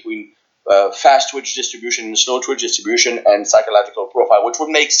correlation between fast twitch distribution and slow twitch distribution and psychological profile, which would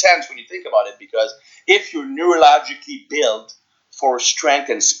make sense when you think about it, because if you're neurologically built for strength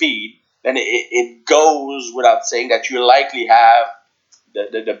and speed, then it goes without saying that you likely have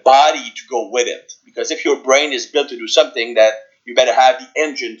the body to go with it. Because if your brain is built to do something, that you better have the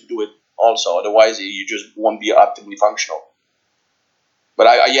engine to do it also. Otherwise, you just won't be optimally functional. But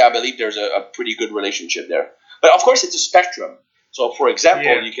I believe there's a pretty good relationship there. But of course, it's a spectrum. So, for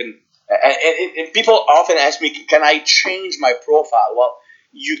example, you can, and people often ask me, can I change my profile? Well,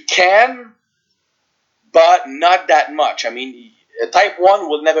 you can, but not that much. I mean, a type 1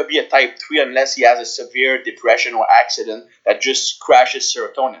 will never be a type 3 unless he has a severe depression or accident that just crashes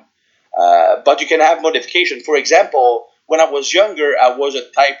serotonin. But you can have modification. For example, when I was younger, I was a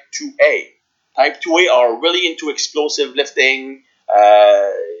type 2A. Type 2A are really into explosive lifting.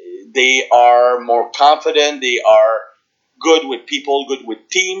 They are more confident. They are good with people, good with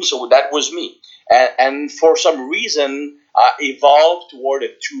teams. So that was me. And for some reason, I evolved toward a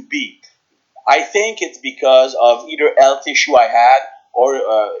 2B. I think it's because of either health issue I had, or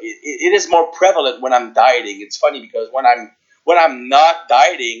it is more prevalent when I'm dieting. It's funny because when I'm not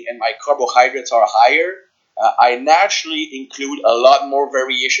dieting and my carbohydrates are higher, I naturally include a lot more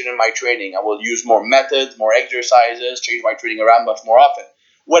variation in my training. I will use more methods, more exercises, change my training around much more often.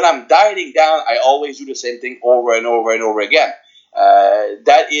 When I'm dieting down, I always do the same thing over and over and over again.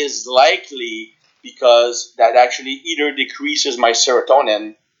 That is likely because that actually either decreases my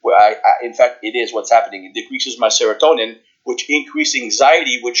serotonin. In fact, it is what's happening. It decreases my serotonin, which increases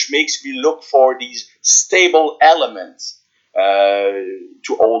anxiety, which makes me look for these stable elements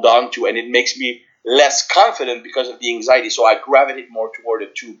to hold on to, and it makes me less confident because of the anxiety. So I gravitate more toward a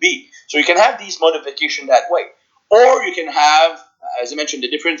 2B. So you can have these modifications that way. Or you can have, as I mentioned,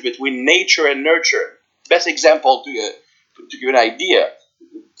 the difference between nature and nurture. Best example to give you an idea.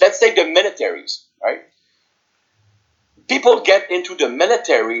 Let's take the militaries, right? People get into the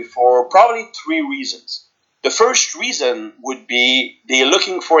military for probably 3 reasons. The first reason would be they're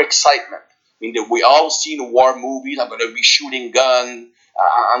looking for excitement. I mean, we all seen war movies. I'm going to be shooting guns.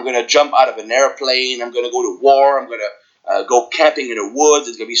 I'm going to jump out of an airplane. I'm going to go to war. I'm going to go camping in the woods.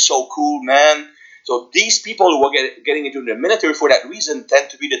 It's going to be so cool, man. So these people who are getting into the military for that reason tend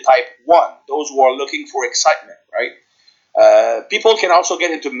to be the type 1, those who are looking for excitement, right? People can also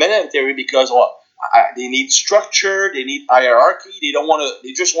get into military because, they need structure, they need hierarchy,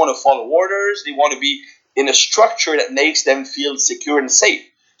 they just want to follow orders, they want to be in a structure that makes them feel secure and safe.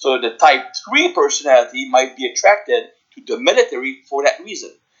 So the type 3 personality might be attracted to the military for that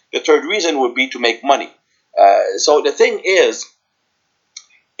reason. The third reason would be to make money. So the thing is,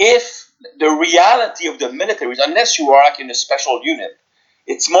 if the reality of the military is, unless you are like in a special unit,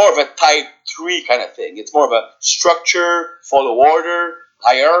 it's more of a type 3 kind of thing. It's more of a structure, follow order,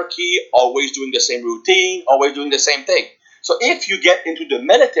 hierarchy, always doing the same routine, always doing the same thing. So if you get into the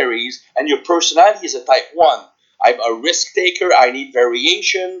militaries and your personality is a type 1, I'm a risk taker, I need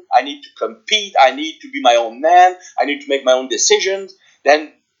variation, I need to compete, I need to be my own man, I need to make my own decisions,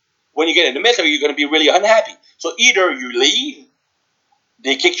 then when you get in the military, you're going to be really unhappy. So either you leave,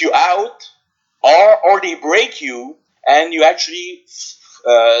 they kick you out, or they break you, and you actually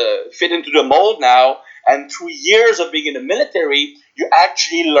fit into the mold now. And through years of being in the military, you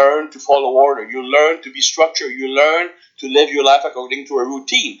actually learn to follow order. You learn to be structured. You learn to live your life according to a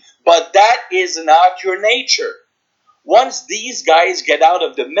routine. But that is not your nature. Once these guys get out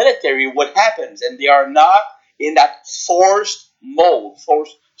of the military, what happens? And they are not in that forced mold,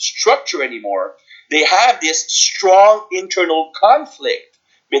 forced structure anymore. They have this strong internal conflict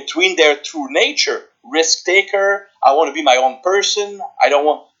between their true nature, risk taker, I want to be my own person, I don't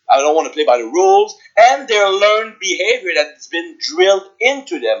want to play by the rules, and their learned behavior that's been drilled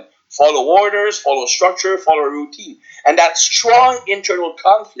into them. Follow orders, follow structure, follow routine. And that strong internal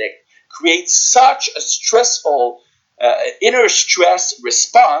conflict creates such a stressful inner stress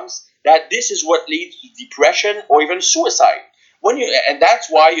response that this is what leads to depression or even suicide. And that's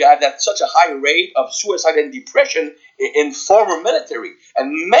why you have that such a high rate of suicide and depression in former military.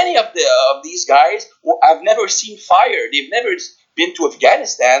 And many of these guys have never seen fire. They've never been to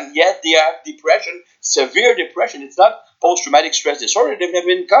Afghanistan, yet they have depression, severe depression. It's not post-traumatic stress disorder. They've never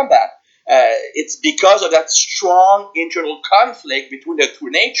been in combat. It's because of that strong internal conflict between their true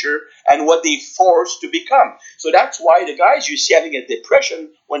nature and what they forced to become. So that's why the guys you see having a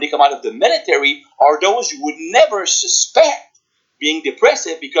depression when they come out of the military are those you would never suspect being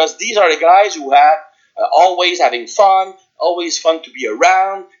depressive, because these are the guys who have always having fun, always fun to be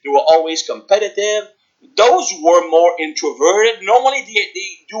around, they were always competitive. Those who were more introverted, normally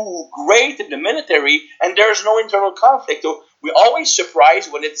they do great in the military and there's no internal conflict. So we're always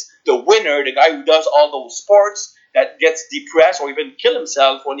surprised when it's the winner, the guy who does all those sports, that gets depressed or even kill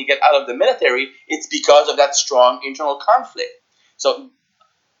himself when he gets out of the military. It's because of that strong internal conflict. So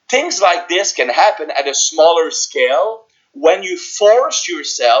things like this can happen at a smaller scale when you force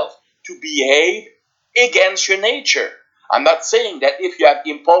yourself to behave against your nature. I'm not saying that if you have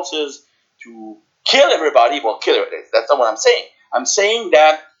impulses to kill everybody, well, kill everybody. That's not what I'm saying. I'm saying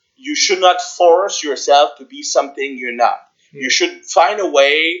that you should not force yourself to be something you're not. You should find a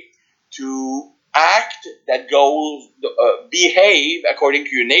way to act that goes, behave according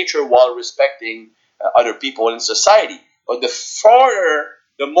to your nature while respecting other people in society. But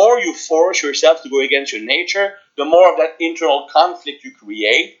the more you force yourself to go against your nature, the more of that internal conflict you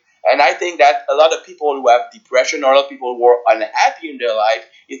create. And I think that a lot of people who have depression or a lot of people who are unhappy in their life,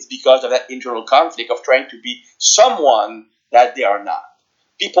 it's because of that internal conflict of trying to be someone that they are not.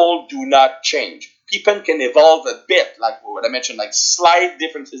 People do not change. People can evolve a bit, like what I mentioned, like slight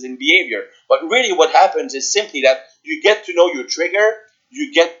differences in behavior. But really what happens is simply that you get to know your trigger,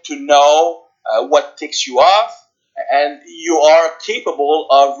 you get to know what ticks you off, and you are capable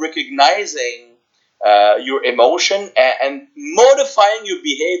of recognizing your emotion and modifying your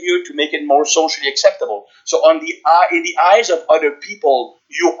behavior to make it more socially acceptable. So in the eyes of other people,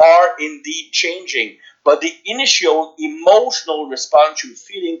 you are indeed changing, but the initial emotional response you're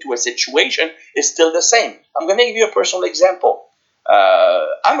feeling to a situation is still the same. I'm going to give you a personal example.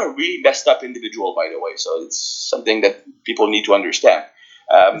 I'm a really messed up individual, by the way, so it's something that people need to understand.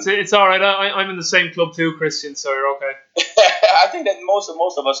 It's all right. I'm in the same club too, Christian, so you're okay. I think that most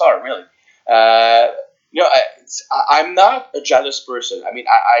of us are, really. I'm not a jealous person. I mean,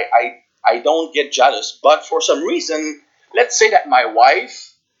 I don't get jealous, but for some reason, let's say that my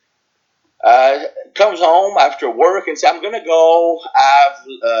wife comes home after work and says, I'm going to go have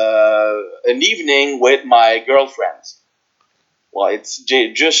an evening with my girlfriends. Well, it's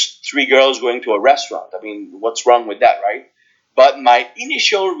just 3 girls going to a restaurant. I mean, what's wrong with that, right? But my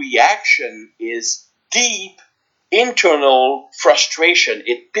initial reaction is deep internal frustration.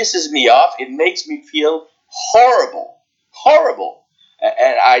 It pisses me off. It makes me feel horrible.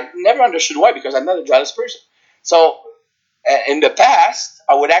 And I never understood why, because I'm not a jealous person. So in the past,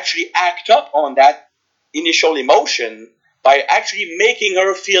 I would actually act up on that initial emotion by actually making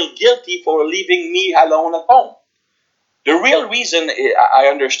her feel guilty for leaving me alone at home. The real reason I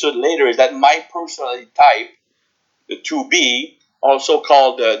understood later is that my personality type, the 2B, also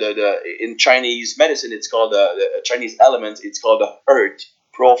called in Chinese medicine, it's called the Chinese elements, it's called the Earth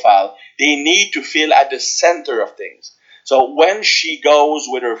profile. They need to feel at the center of things. So when she goes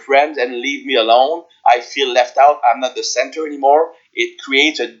with her friends and leave me alone, I feel left out. I'm not the center anymore. It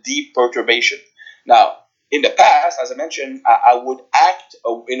creates a deep perturbation. Now, in the past, as I mentioned, I would act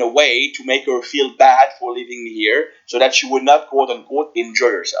in a way to make her feel bad for leaving me here so that she would not, quote unquote,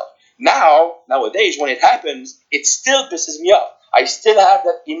 enjoy herself. Nowadays, when it happens, it still pisses me off. I still have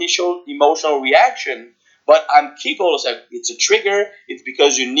that initial emotional reaction, but I'm capable of saying it's a trigger. It's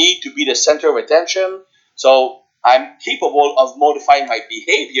because you need to be the center of attention. So I'm capable of modifying my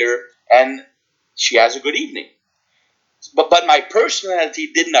behavior, and she has a good evening. But my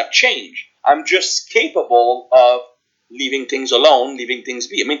personality did not change. I'm just capable of leaving things alone, leaving things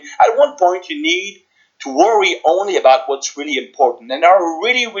be. I mean, at one point, you need to worry only about what's really important. And there are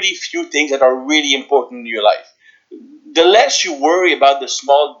really, really few things that are really important in your life. The less you worry about the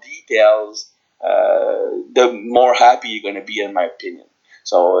small details, the more happy you're going to be, in my opinion.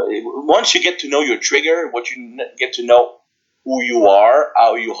 So once you get to know your trigger, once you get to know who you are,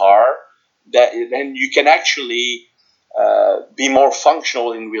 how you are, then you can actually be more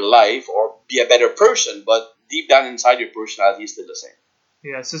functional in real life or be a better person. But deep down inside, your personality is still the same.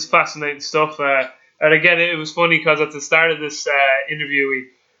 Yeah, it's just fascinating stuff. And again, it was funny because at the start of this interview,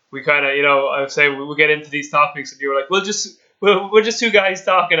 we kind of, I was saying we'll get into these topics, and you were like, we're just two guys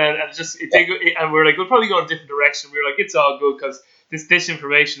talking, and we're like, we'll probably go in a different direction. We were like, it's all good because this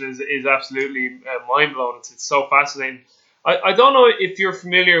information is absolutely mind blowing. It's so fascinating. I don't know if you're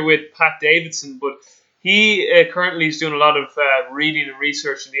familiar with Pat Davidson, but he currently is doing a lot of reading and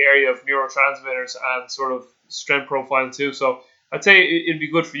research in the area of neurotransmitters and sort of strength profiling too. So I'd say it'd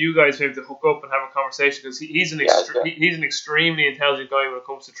be good for you guys maybe to hook up and have a conversation because he's an extremely intelligent guy when it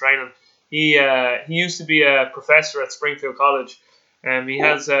comes to training. He used to be a professor at Springfield College, and he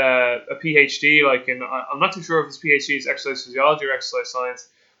has a PhD. I'm not too sure if his PhD is exercise physiology or exercise science,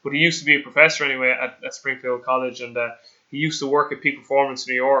 but he used to be a professor anyway at Springfield College, and he used to work at Peak Performance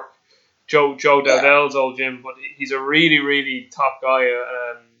New York, Joe Dowdell's old gym. But he's a really, really top guy.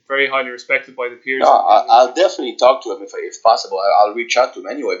 Very highly respected by the peers. No, I'll definitely talk to him if possible. I'll reach out to him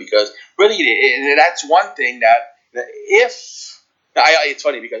anyway because really that's one thing that it's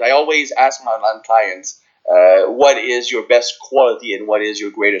funny because I always ask my online clients what is your best quality and what is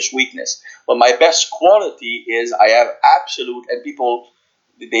your greatest weakness. Well, my best quality is I have absolute, and people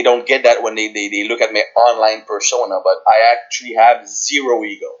they don't get that when they look at my online persona, but I actually have zero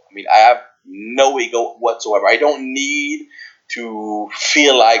ego. I mean, I have no ego whatsoever. I don't need to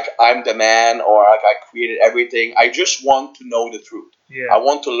feel like I'm the man or like I created everything. I just want to know the truth. Yeah. I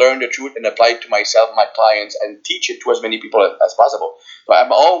want to learn the truth and apply it to myself, my clients, and teach it to as many people as possible. So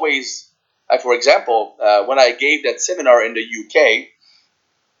I'm always, for example, when I gave that seminar in the UK,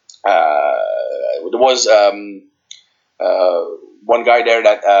 there was one guy there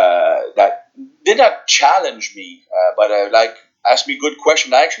that did not challenge me, but asked me good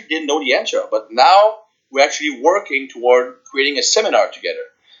question. I actually didn't know the answer, but now we're actually working toward creating a seminar together.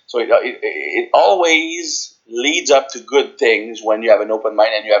 So it always leads up to good things when you have an open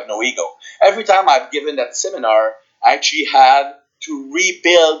mind and you have no ego. Every time I've given that seminar, I actually had to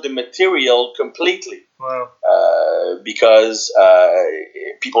rebuild the material completely. Wow. Because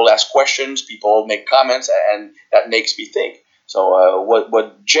people ask questions, people make comments, and that makes me think. So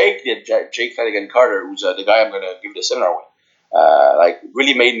what Jake did, Jake Flanagan Carter, who's the guy I'm going to give the seminar with,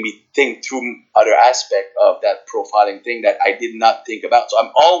 really made me think through other aspect of that profiling thing that I did not think about. So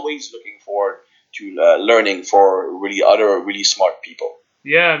I'm always looking forward to learning for really other really smart people.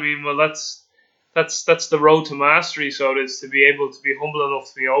 Yeah, I mean, well, that's the road to mastery. So it is to be able to be humble enough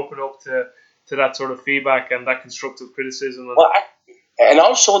to be open up to that sort of feedback and that constructive criticism. And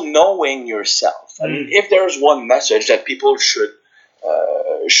also knowing yourself. I mean, if there's one message that people should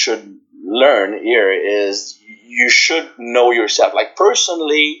learn here is you should know yourself. Like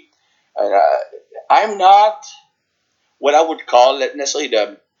personally, I'm not what I would call necessarily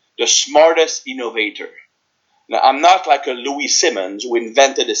the smartest innovator. Now, I'm not like a Louis Simmons who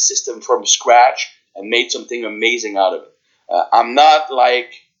invented a system from scratch and made something amazing out of it. I'm not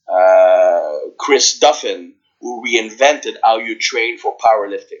like Chris Duffin who reinvented how you train for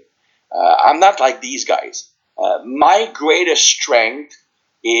powerlifting. I'm not like these guys. My greatest strength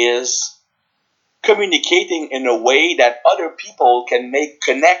is communicating in a way that other people can make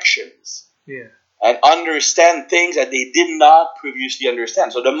connections and understand things that they did not previously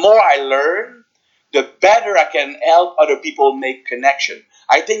understand. So the more I learn, the better I can help other people make connection.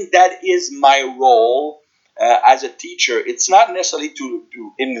 I think that is my role as a teacher. It's not necessarily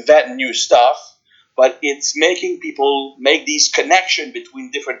to invent new stuff, but it's making people make these connections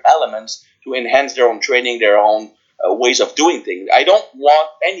between different elements to enhance their own training, their own ways of doing things. I don't want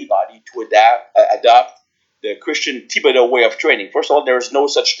anybody to adopt the Christian Thibodeau way of training. First of all, there is no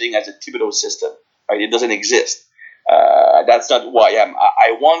such thing as a Thibodeau system. Right? It doesn't exist. That's not who I am.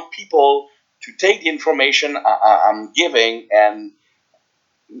 I want people to take the information I'm giving, and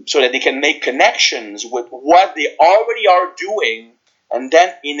so that they can make connections with what they already are doing, and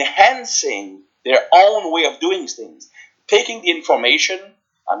then enhancing their own way of doing things. Taking the information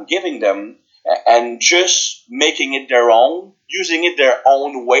I'm giving them and just making it their own, using it their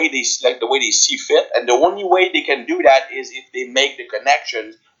own way, like the way they see fit. And the only way they can do that is if they make the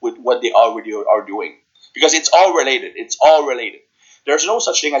connections with what they already are doing. Because it's all related. It's all related. There's no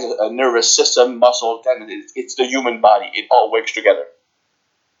such thing as a nervous system, muscle, tendon. It's the human body. It all works together.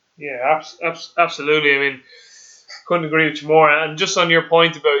 Yeah, absolutely. I mean, couldn't agree with you more. And just on your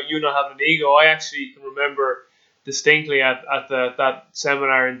point about you not having an ego, I actually can remember distinctly at that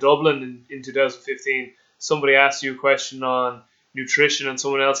seminar in Dublin in 2015, somebody asked you a question on nutrition and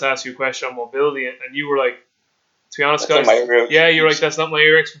someone else asked you a question on mobility, and you were like, to be honest, guys, yeah, you're like, that's not my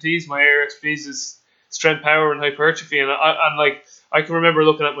area of expertise. My area of expertise is strength, power, and hypertrophy. And I can remember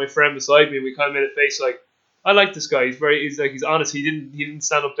looking at my friend beside me. We kind of made a face like, I like this guy. He's honest. He didn't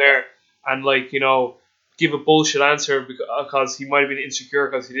stand up there and give a bullshit answer because he might have been insecure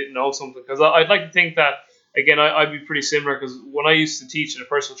because he didn't know something. Because I'd like to think that again, I'd be pretty similar, because when I used to teach at a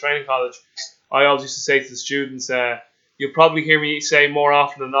personal training college, I always used to say to the students, you'll probably hear me say more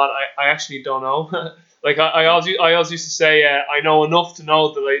often than not, I actually don't know. Like I always used to say, I know enough to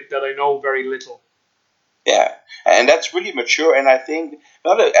know that I know very little. Yeah, and that's really mature. And I think,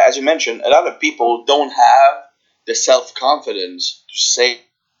 as you mentioned, a lot of people don't have the self-confidence to say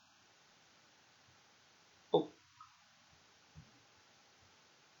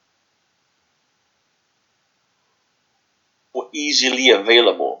easily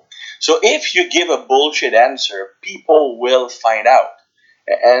available. So if you give a bullshit answer, people will find out.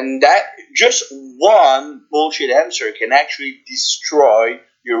 And that just one bullshit answer can actually destroy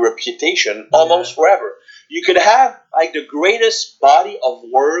your reputation almost forever. You could have like the greatest body of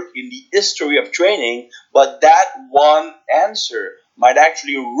work in the history of training, but that one answer might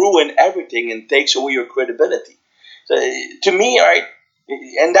actually ruin everything and takes away your credibility. So, to me, right,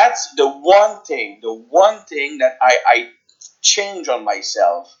 and that's the one thing that I change on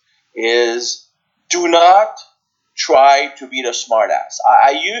myself is, do not try to be the smartass.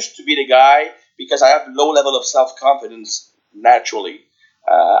 I used to be the guy, because I have low level of self-confidence naturally.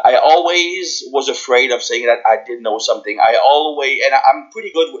 I always was afraid of saying that I did know something. And I'm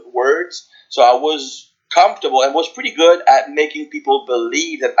pretty good with words, so I was comfortable and was pretty good at making people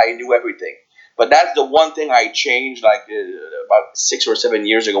believe that I knew everything. But that's the one thing I changed like about 6 or 7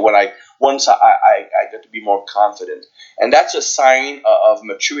 years ago, when I got to be more confident. And that's a sign of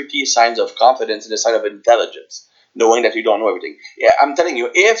maturity, signs of confidence, and a sign of intelligence, knowing that you don't know everything. Yeah, I'm telling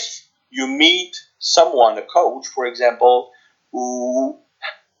you, if you meet someone, a coach, for example, who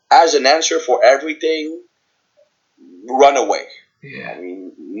has an answer for everything, run away. Yeah. I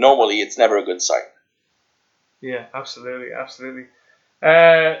mean, normally it's never a good sign. Yeah, absolutely.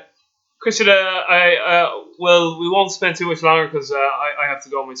 Christian, well, we won't spend too much longer because I have to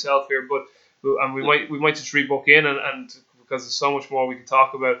go myself here, and we might just rebook in, and because there's so much more we can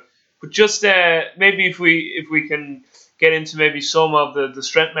talk about. But just maybe if we can get into maybe some of the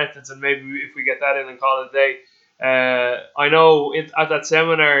strength methods, and maybe if we get that in and call it a day. I know at that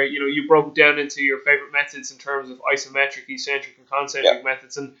seminar, you broke it down into your favorite methods in terms of isometric, eccentric, and concentric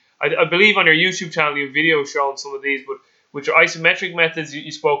methods, and I believe on your YouTube channel you have videos showing some of these, but with your isometric methods,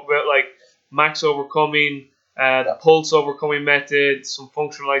 you spoke about like max overcoming, the pulse overcoming method, some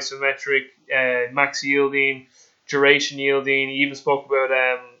functional isometric, max yielding, duration yielding. You even spoke about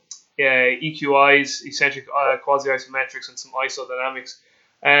EQIs, eccentric quasi-isometrics, and some isodynamics.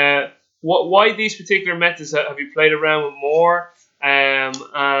 Why these particular methods? Have you played around with more? And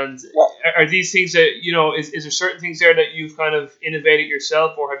are these things that, is there certain things there that you've kind of innovated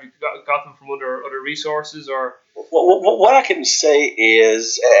yourself, or have you got them from other resources? Or what I can say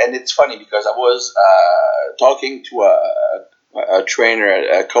is, and it's funny because I was talking to a trainer,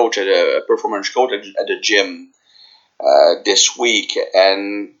 a coach, a performance coach at the gym this week,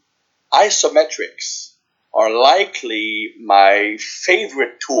 and isometrics are likely my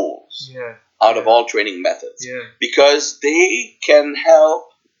favorite tools out of all training methods, because they can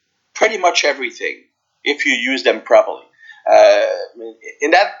help pretty much everything if you use them properly.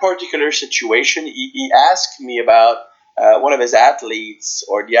 In that particular situation, he asked me about one of his athletes,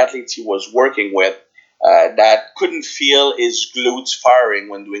 or the athletes he was working with, that couldn't feel his glutes firing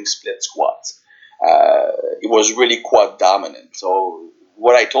when doing split squats. It was really quad dominant. So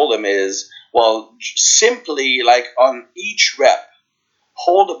what I told him is, well, simply like on each rep,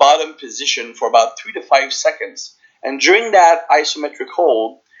 hold the bottom position for about 3 to 5 seconds. And during that isometric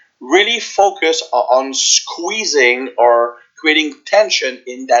hold, really focus on squeezing or creating tension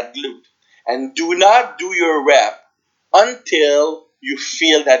in that glute. and do not do your rep until you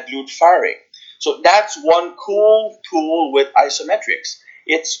feel that glute firing. So that's one cool tool with isometrics.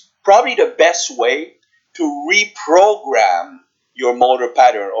 It's probably the best way to reprogram your motor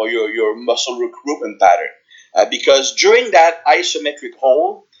pattern or your muscle recruitment pattern. Because during that isometric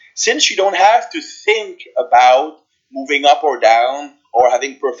hold, since you don't have to think about moving up or down or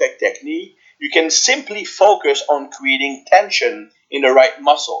having perfect technique, you can simply focus on creating tension in the right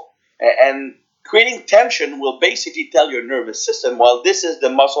muscle. And creating tension will basically tell your nervous system, well, this is the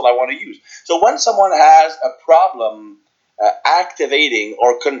muscle I want to use. So when someone has a problem activating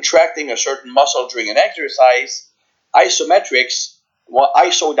or contracting a certain muscle during an exercise, isometrics, well,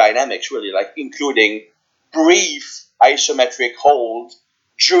 isodynamics really, like including brief isometric holds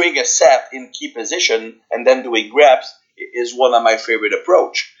during a set in key position and then doing reps is one of my favorite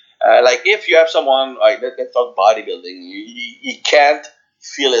approach. Like if you have someone, like let's talk bodybuilding, he can't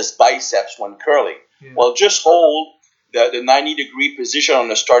feel his biceps when curling. Yeah. Well, just hold the 90-degree position on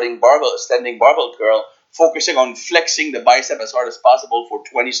the standing barbell curl, focusing on flexing the bicep as hard as possible for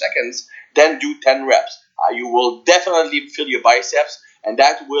 20 seconds, then do 10 reps. You will definitely feel your biceps, and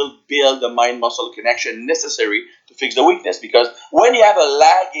that will build the mind-muscle connection necessary to fix the weakness. Because when you have a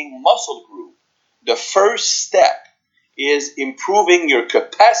lagging muscle group, the first step is improving your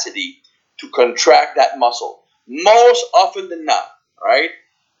capacity to contract that muscle. Most often than not, right?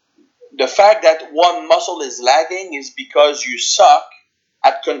 The fact that one muscle is lagging is because you suck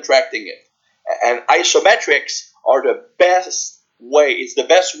at contracting it. And isometrics are the best way, it's the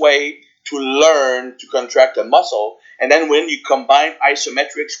best way to learn to contract a muscle. And then when you combine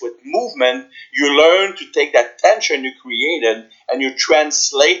isometrics with movement, you learn to take that tension you created and you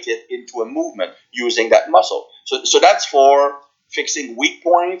translate it into a movement using that muscle. So that's for fixing weak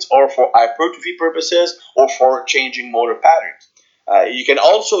points or for hypertrophy purposes or for changing motor patterns. You can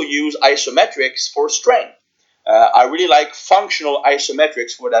also use isometrics for strength. I really like functional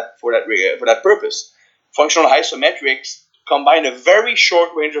isometrics for that purpose. Functional isometrics combine a very short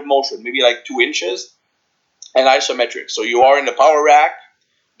range of motion, maybe like 2 inches, and isometrics. So you are in the power rack,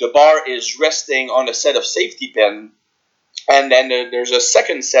 the bar is resting on a set of safety pin, and then there's a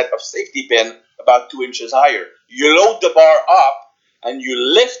second set of safety pin about 2 inches higher. You load the bar up, and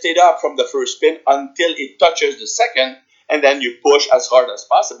you lift it up from the first pin until it touches the second, and then you push as hard as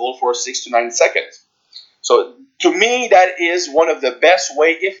possible for 6 to 9 seconds. So to me, that is one of the best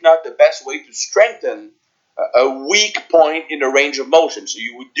way, if not the best way, to strengthen a weak point in the range of motion. So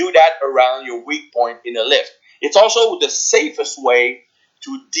you would do that around your weak point in a lift. It's also the safest way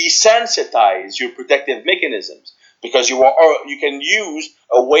to desensitize your protective mechanisms, because you can use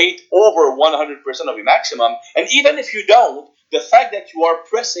a weight over 100% of your maximum. And even if you don't, the fact that you are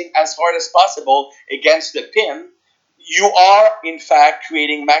pressing as hard as possible against the pin, you are, in fact,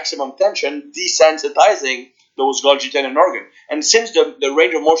 creating maximum tension, desensitizing those Golgi tendon organs. And since the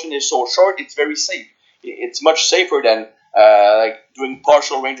range of motion is so short, it's very safe. It's much safer than like doing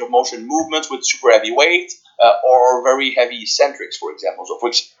partial range of motion movements with super heavy weights or very heavy eccentrics, for example. So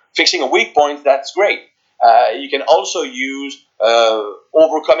for fixing a weak point, that's great. You can also use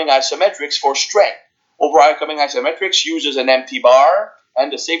overcoming isometrics for strength. Overcoming isometrics uses an empty bar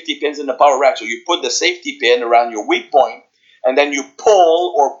and the safety pins in the power rack. So you put the safety pin around your weak point, and then you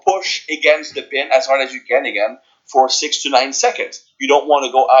pull or push against the pin as hard as you can again for 6 to 9 seconds. You don't want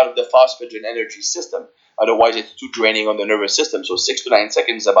to go out of the phosphagen energy system. Otherwise, it's too draining on the nervous system. So 6 to 9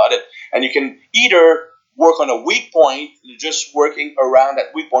 seconds is about it. And you can either work on a weak point, just working around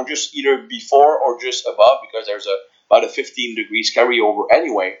that weak point, just either before or just above, because there's about a 15 degrees carryover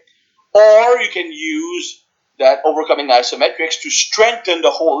anyway. Or you can use that overcoming isometrics to strengthen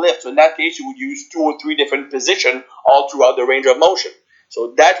the whole lift. So in that case, you would use 2 or 3 different positions all throughout the range of motion.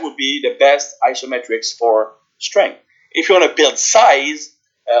 So that would be the best isometrics for strength. If you want to build size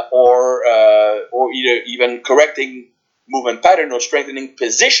or either even correcting movement pattern or strengthening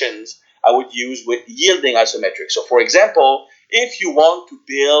positions, I would use with yielding isometrics. So for example, if you want to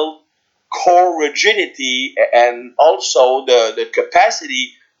build core rigidity and also the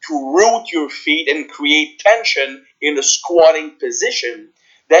capacity to root your feet and create tension in a squatting position,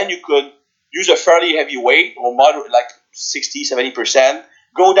 then you could use a fairly heavy weight or moderate, like 60-70%,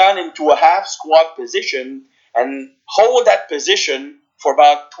 go down into a half squat position and hold that position for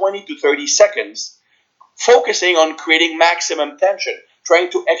about 20 to 30 seconds, focusing on creating maximum tension, trying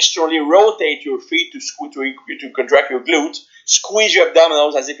to externally rotate your feet to contract your glutes, squeeze your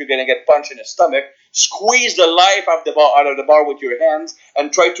abdominals as if you're going to get punched in the stomach, squeeze the life out of the bar with your hands,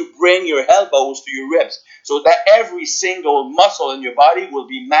 and try to bring your elbows to your ribs so that every single muscle in your body will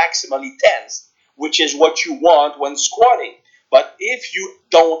be maximally tense, which is what you want when squatting. But if you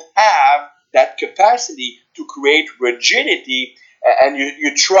don't have that capacity to create rigidity and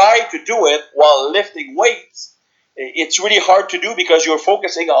you try to do it while lifting weights, it's really hard to do because you're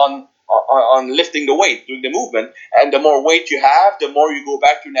focusing on lifting the weight, doing the movement, and the more weight you have, the more you go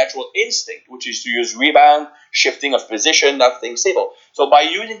back to natural instinct, which is to use rebound, shifting of position, not staying stable. So by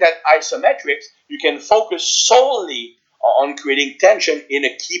using that isometrics, you can focus solely on creating tension in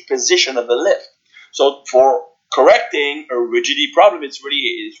a key position of the lift. So for correcting a rigidity problem, it's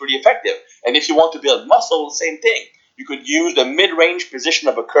really effective. And if you want to build muscle, same thing. You could use the mid-range position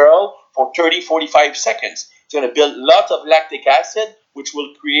of a curl for 30-45 seconds. It's going to build lots of lactic acid, which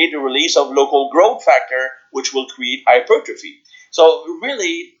will create a release of local growth factor, which will create hypertrophy. So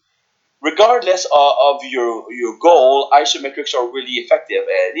really, regardless of your goal, isometrics are really effective.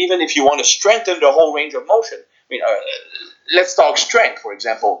 And even if you want to strengthen the whole range of motion, let's talk strength, for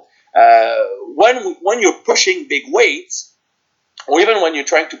example. When you're pushing big weights, or even when you're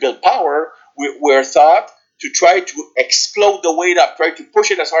trying to build power, we're taught to try to explode the weight up, try to push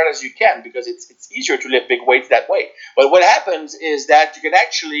it as hard as you can, because it's easier to lift big weights that way. But what happens is that you can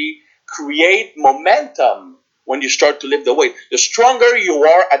actually create momentum when you start to lift the weight. The stronger you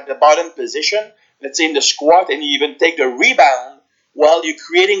are at the bottom position, let's say in the squat, and you even take the rebound, while you're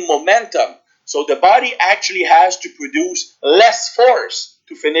creating momentum. So the body actually has to produce less force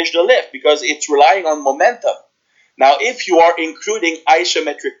to finish the lift because it's relying on momentum. Now, if you are including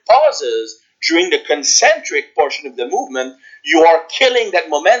isometric pauses during the concentric portion of the movement, you are killing that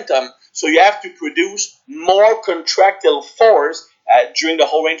momentum, so you have to produce more contractile force during the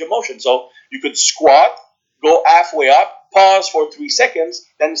whole range of motion. So you could squat, go halfway up, pause for 3 seconds,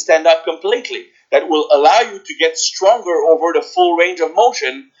 then stand up completely. That will allow you to get stronger over the full range of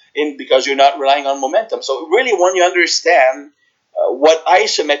motion because you're not relying on momentum. So really, when you understand what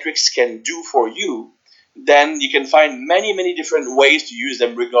isometrics can do for you, then you can find many, many different ways to use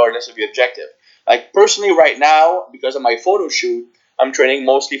them regardless of your objective. Like personally right now, because of my photo shoot, I'm training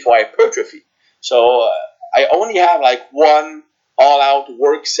mostly for hypertrophy. So I only have like one all-out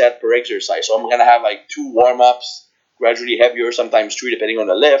work set per exercise. So I'm going to have like 2 warm-ups, gradually heavier, sometimes 3 depending on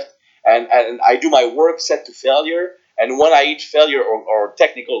the lift. And I do my work set to failure. And when I hit failure or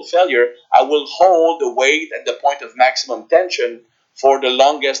technical failure, I will hold the weight at the point of maximum tension for the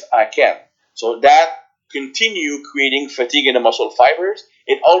longest I can. So that continue creating fatigue in the muscle fibers.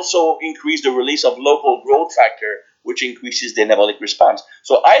 It also increases the release of local growth factor, which increases the anabolic response.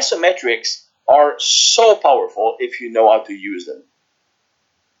 So isometrics are so powerful if you know how to use them.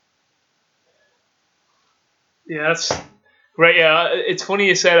 Yeah, that's great. Yeah, it's funny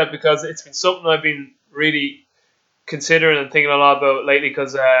you say that because it's been something I've been really considering and thinking a lot about lately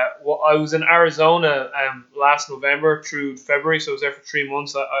because I was in Arizona last November through February, so I was there for 3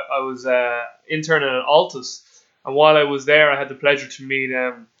 months. I was interning at Altus, and while I was there, I had the pleasure to meet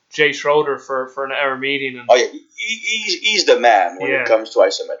Jay Schroeder for an hour meeting. And, he's the man when it comes to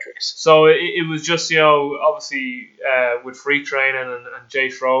isometrics. So it was just, obviously with free training and Jay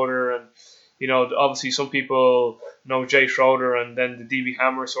Schroeder and, obviously some people know Jay Schroeder and then the DB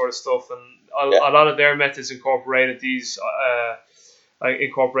Hammer sort of stuff, and a lot of their methods incorporated these. I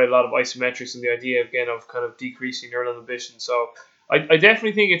incorporate a lot of isometrics and the idea again of kind of decreasing neural inhibition. So I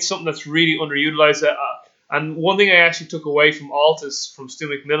definitely think it's something that's really underutilized. And one thing I actually took away from Altus from Stu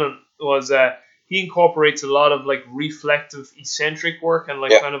McMillan was he incorporates a lot of like reflective eccentric work and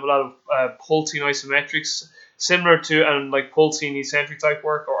like kind of a lot of pulsing isometrics. Similar to and like pulsing eccentric type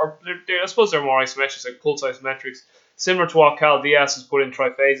work, or I suppose they're more isometrics, like pulse isometrics, similar to what Cal Diaz has put in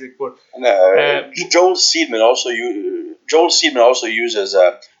triphasic. But Joel Seedman also uses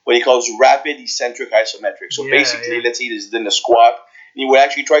what he calls rapid eccentric isometrics. So basically, let's say this is in the squat, and he will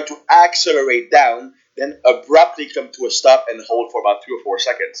actually try to accelerate down, then abruptly come to a stop and hold for about 3 or 4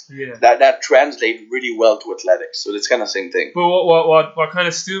 seconds. Yeah. That translates really well to athletics. So it's kind of the same thing. But what kind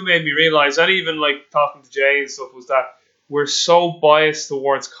of Stu made me realize, and even like talking to Jay and stuff, was that we're so biased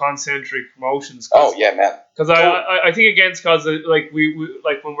towards concentric motions. Oh yeah, man. Because I think again, because like we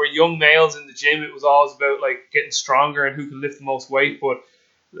like when we're young males in the gym, it was always about like getting stronger and who can lift the most weight. But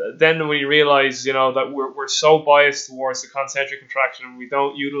then when you realize, that we're so biased towards the concentric contraction and we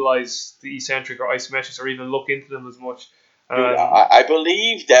don't utilize the eccentric or isometrics or even look into them as much. I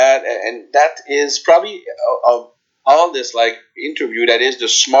believe that, and that is probably of all this like interview, that is the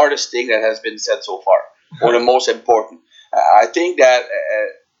smartest thing that has been said so far, or the most important. I think that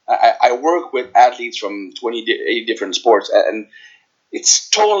I work with athletes from 28 different sports, and it's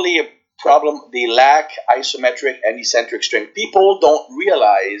totally a problem. They lack isometric and eccentric strength. People don't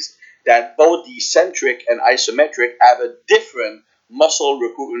realize that both the eccentric and isometric have a different muscle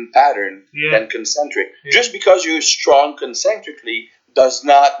recruitment pattern than concentric. Just because you're strong concentrically does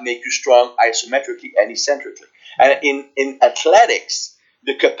not make you strong isometrically and eccentrically. And in athletics,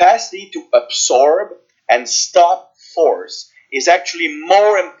 the capacity to absorb and stop force is actually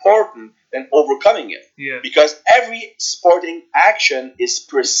more important than overcoming it. Because every sporting action is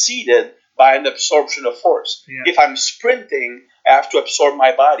preceded by an absorption of force. If I'm sprinting, I have to absorb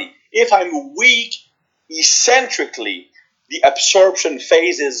my body. If I'm weak eccentrically, the absorption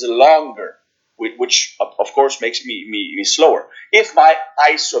phase is longer, which of course makes me slower. If my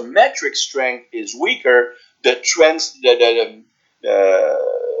isometric strength is weaker, the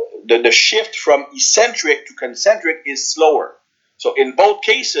shift from eccentric to concentric is slower. So in both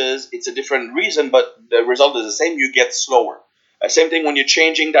cases, it's a different reason, but the result is the same. You get slower. Same thing when you're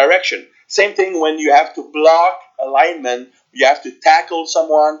changing direction. Same thing when you have to block alignment. You have to tackle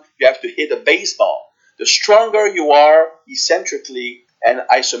someone. You have to hit a baseball. The stronger you are eccentrically and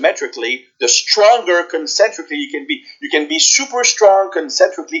isometrically, the stronger concentrically you can be. You can be super strong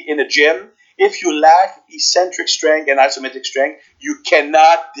concentrically in a gym. If you lack eccentric strength and isometric strength, you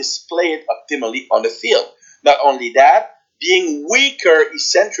cannot display it optimally on the field. Not only that, being weaker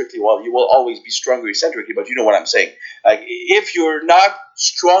eccentrically, well, you will always be stronger eccentrically, but you know what I'm saying. Like, if you're not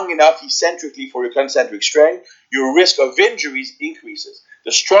strong enough eccentrically for your concentric strength, your risk of injuries increases.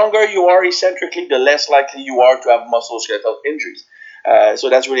 The stronger you are eccentrically, the less likely you are to have musculoskeletal injuries.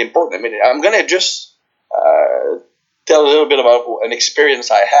 So that's really important. I mean, I'm going to just tell a little bit about an experience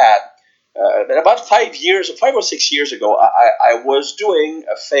I had. About 5 or 6 years ago, I was doing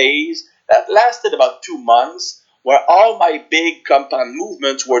a phase that lasted about 2 months, where all my big compound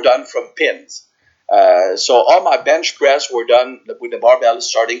movements were done from pins. So all my bench press were done with the barbell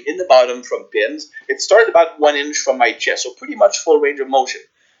starting in the bottom from pins. It started about 1 inch from my chest, so pretty much full range of motion.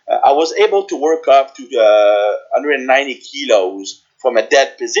 I was able to work up to 190 kilos from a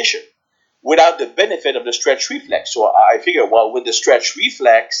dead position without the benefit of the stretch reflex. So I figured, well, with the stretch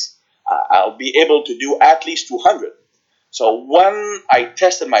reflex, I'll be able to do at least 200. So when I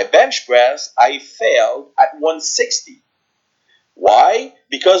tested my bench press, I failed at 160. Why?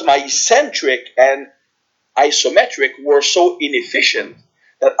 Because my eccentric and isometric were so inefficient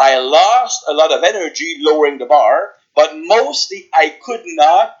that I lost a lot of energy lowering the bar, but mostly I could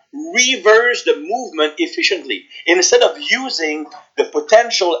not reverse the movement efficiently. Instead of using the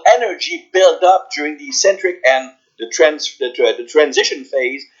potential energy built up during the eccentric and the transition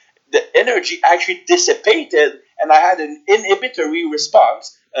phase, the energy actually dissipated, and I had an inhibitory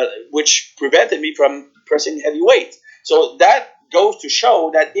response, which prevented me from pressing heavy weights. So that goes to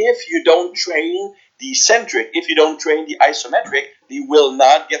show that if you don't train the eccentric, if you don't train the isometric, they will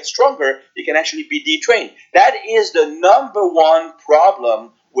not get stronger. They can actually be detrained. That is the number one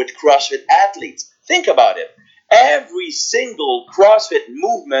problem with CrossFit athletes. Think about it. Every single CrossFit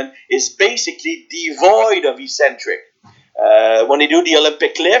movement is basically devoid of eccentric. When they do the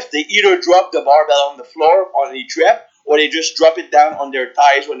Olympic lift, they either drop the barbell on the floor on each rep, or they just drop it down on their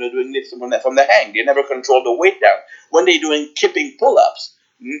thighs when they're doing lifts from the hang. They never control the weight down. When they're doing kipping pull-ups,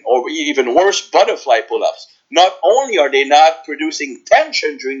 or even worse, butterfly pull-ups, not only are they not producing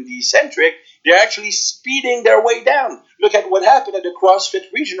tension during the eccentric, they're actually speeding their way down. Look at what happened at the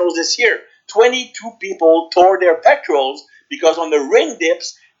CrossFit Regionals this year. 22 people tore their pectorals because on the ring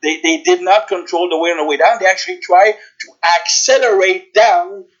dips, they did not control the weight on the way down. They actually tried to accelerate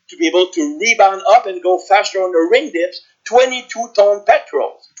down to be able to rebound up and go faster on the ring dips. 22 torn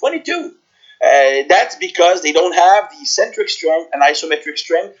pectorals. 22. That's because they don't have the eccentric strength and isometric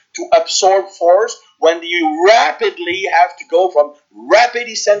strength to absorb force when you rapidly have to go from rapid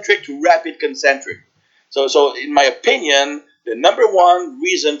eccentric to rapid concentric. So in my opinion, the number one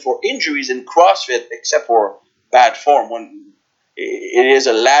reason for injuries in CrossFit, except for bad form, it is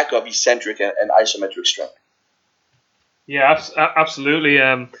a lack of eccentric and isometric strength. Yeah, absolutely.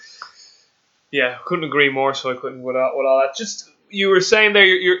 Yeah, couldn't agree more. So I couldn't with all that. Just you were saying there,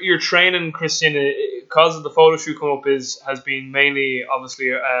 your training, Christian, because of the photo shoot come up has been mainly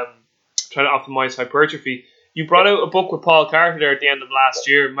obviously trying to optimize hypertrophy. You brought out a book with Paul Carter there at the end of last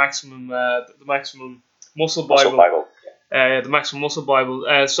year, the Maximum Muscle Bible. The Maximum Muscle Bible.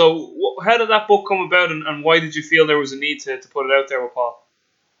 So how did that book come about, and why did you feel there was a need to put it out there with Paul?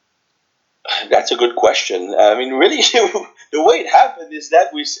 That's a good question. I mean, really, the way it happened is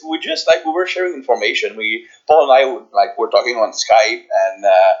that we just we were sharing information. Paul and I were talking on Skype, and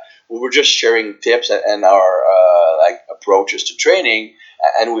we were just sharing tips and our approaches to training,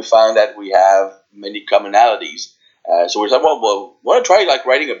 and we found that we have many commonalities. So we thought, well, want to try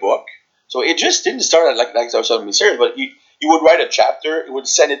writing a book. So it just didn't start like something serious, but you would write a chapter, you would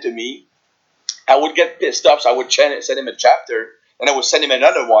send it to me. I would get pissed off, so I would send him a chapter and I would send him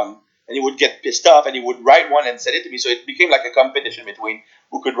another one, and he would get pissed off, and he would write one and send it to me. So it became like a competition between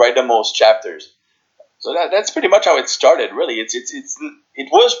who could write the most chapters. So that's pretty much how it started. Really, it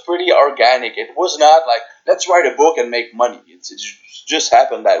was pretty organic. It was not like let's write a book and make money. It just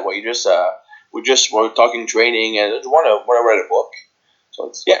happened that way. We just were talking training and want to write a book. So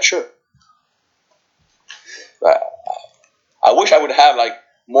it's yeah, sure. I wish I would have like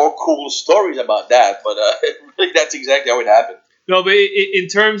more cool stories about that, but really that's exactly how it happened. No, but in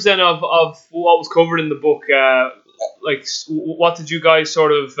terms then of what was covered in the book, like what did you guys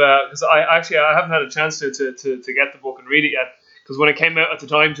sort of? Because I haven't had a chance to get the book and read it yet. Because when it came out at the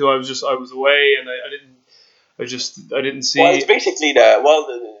time too, I was away and I didn't see. Well, it's basically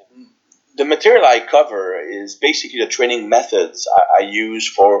the material I cover is basically the training methods I use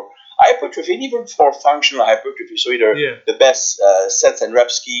for hypertrophy and even for functional hypertrophy. So either the best sets and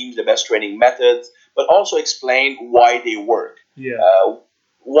rep schemes, the best training methods, but also explain why they work. Yeah.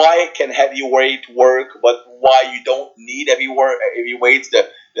 Why can heavy weight work, but why you don't need heavy weights,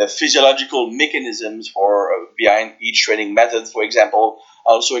 the physiological mechanisms for behind each training method, for example.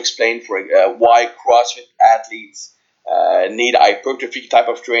 Also explain why CrossFit athletes need hypertrophy type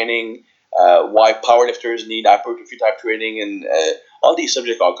of training, why powerlifters need hypertrophy type training, and all these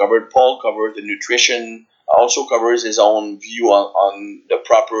subjects are covered. Paul covers the nutrition, also covers his own view on the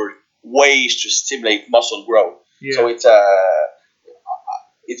proper ways to stimulate muscle growth. Yeah. So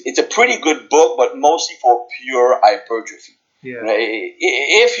it's a pretty good book, but mostly for pure hypertrophy. Yeah.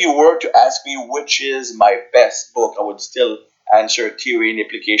 If you were to ask me which is my best book, I would still answer Theory and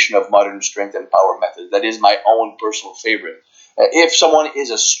Application of Modern Strength and Power Methods. That is my own personal favorite. If someone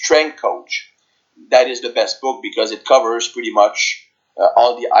is a strength coach, that is the best book because it covers pretty much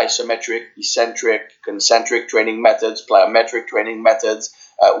all the isometric, eccentric, concentric training methods, plyometric training methods,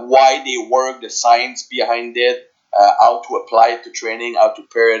 why they work, the science behind it, how to apply it to training, how to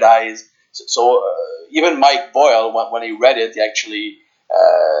periodize. So even Mike Boyle, when he read it, he actually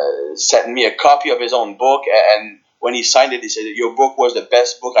sent me a copy of his own book, and when he signed it, he said, "Your book was the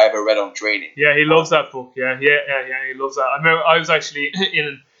best book I ever read on training." Yeah, he loves that book. Yeah, he loves that. I remember I was actually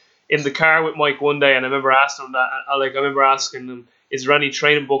in the car with Mike one day, and I remember asking him that. I remember asking him, "Is there any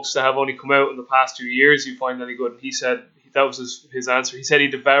training books that have only come out in the past 2 years you find any good?" And he said that was his answer. He said he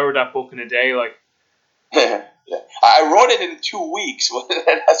devoured that book in a day. Like, I wrote it in 2 weeks.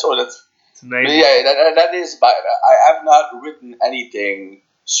 That's what it's amazing. Yeah, that is. I have not written anything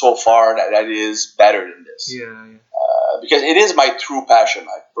so far that is better than this. Yeah. Because it is my true passion,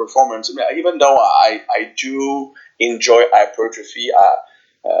 like performance. I mean, even though I do enjoy hypertrophy,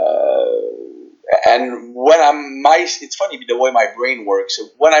 and when it's funny the way my brain works.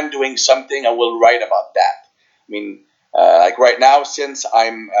 When I'm doing something, I will write about that. I mean, like right now, since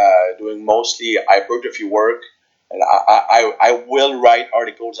I'm doing mostly hypertrophy work, and I will write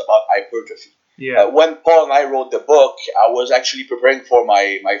articles about hypertrophy. Yeah. When Paul and I wrote the book, I was actually preparing for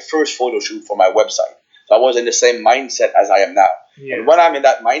my first photo shoot for my website. So I was in the same mindset as I am now. Yeah. And when I'm in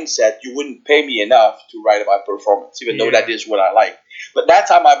that mindset, you wouldn't pay me enough to write about performance, even though that is what I like. But that's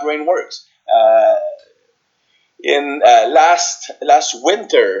how my brain works. In last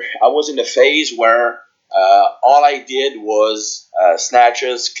winter, I was in a phase where all I did was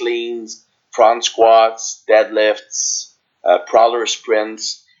snatches, cleans, front squats, deadlifts, prowler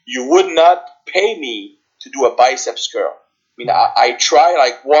sprints. You would not pay me to do a biceps curl. I mean, I try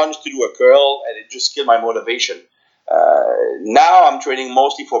like once to do a curl, and it just killed my motivation. Now I'm training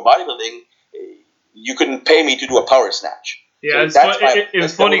mostly for bodybuilding. You couldn't pay me to do a power snatch. Yeah, so it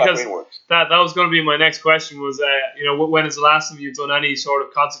was funny because that was going to be my next question was, when is the last time you've done any sort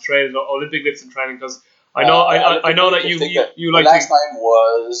of concentrated Olympic lifting training? Because I know that you like. The last time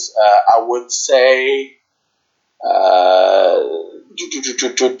was I would say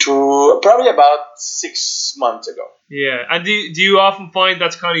probably about 6 months ago. Yeah, and do you often find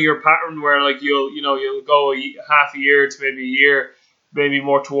that's kind of your pattern where like you'll go half a year to maybe a year, maybe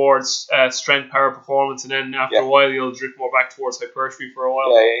more towards strength, power, performance, and then after a while you'll drift more back towards hypertrophy for a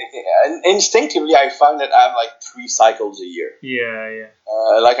while. Yeah, and instinctively I find that I have like 3 cycles a year. Yeah.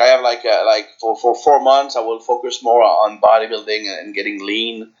 Like I have like for 4 months I will focus more on bodybuilding and getting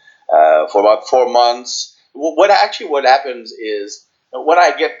lean. For about 4 months, what happens is when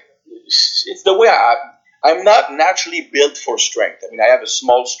I get, it's the way I'm not naturally built for strength. I mean, I have a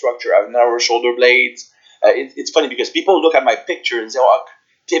small structure. I have narrow shoulder blades. It's funny because people look at my picture and say, "Oh,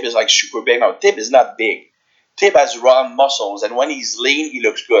 Tib is like super big." No, Tib is not big. Tib has round muscles, and when he's lean, he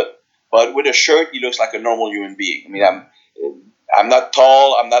looks good. But with a shirt, he looks like a normal human being. I mean, I'm not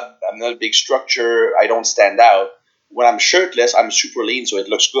tall. I'm not a big structure. I don't stand out. When I'm shirtless, I'm super lean, so it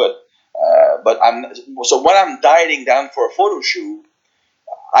looks good. But so when I'm dieting down for a photo shoot,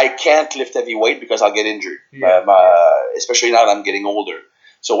 I can't lift heavy weight because I'll get injured, especially now that I'm getting older.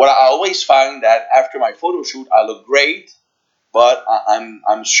 So what I always find that after my photo shoot, I look great, but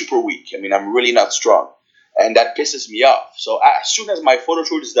I'm super weak. I mean, I'm really not strong, and that pisses me off. So as soon as my photo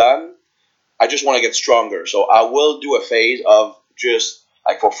shoot is done, I just want to get stronger. So I will do a phase of just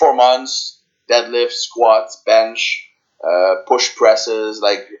like for 4 months, deadlifts, squats, bench, push presses,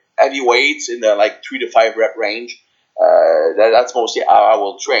 like heavy weights in the like 3 to 5 rep range. That's mostly how I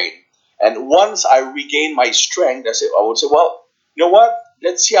will train. And once I regain my strength, I would say, well, you know what?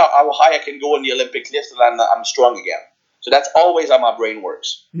 Let's see how high I can go in the Olympic lift, and I'm strong again. So that's always how my brain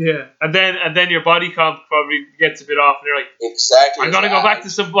works. Yeah, and then your body comp probably gets a bit off, and you're like, exactly. I'm gonna go back to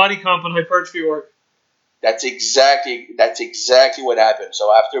some body comp and hypertrophy work. That's exactly what happened.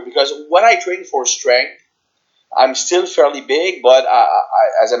 So because when I train for strength, I'm still fairly big, but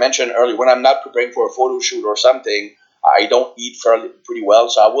as I mentioned earlier, when I'm not preparing for a photo shoot or something, I don't eat pretty well.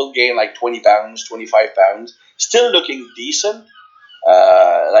 So I will gain like 20 pounds, 25 pounds, still looking decent,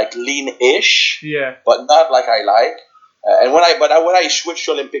 like lean-ish, but not like I like. And when I switch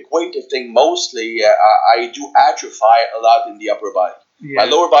to Olympic weightlifting, mostly I do atrophy a lot in the upper body. My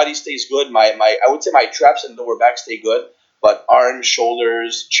lower body stays good. I would say my traps and lower back stay good, but arms,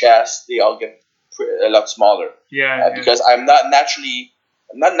 shoulders, chest, they all get a lot smaller. Because I'm not naturally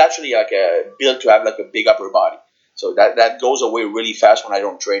like built to have like a big upper body. So that goes away really fast when I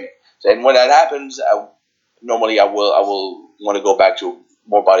don't train it. So, and when that happens, normally I will want to go back to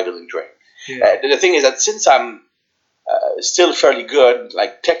more bodybuilding training. The thing is that since I'm still fairly good,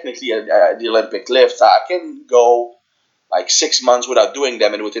 like technically at the Olympic lifts, I can go like 6 months without doing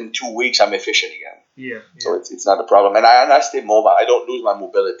them, and within 2 weeks I'm efficient again. So it's not a problem, and I stay mobile. I don't lose my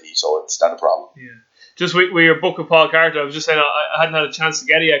mobility, so it's not a problem. Just with your book of Paul Carter, I was just saying I hadn't had a chance to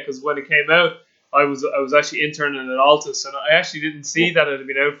get it yet because when it came out, I was actually interning at Altus, and I actually didn't see that it had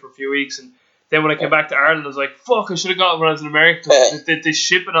been out for a few weeks. And then when I came back to Ireland, I was like, "Fuck! I should have got it when I was in America." The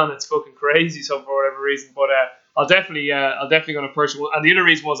shipping on it's fucking crazy. So for whatever reason, but I'll definitely going to purchase one. And the other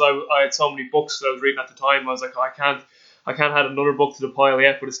reason was I had so many books that I was reading at the time. I was like, I can't add another book to the pile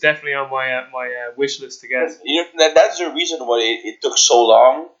yet, but it's definitely on my wish list to get. That's the reason why it took so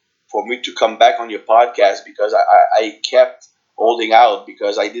long for me to come back on your podcast, because I kept holding out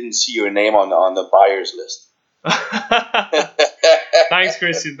because I didn't see your name on the buyer's list. Thanks,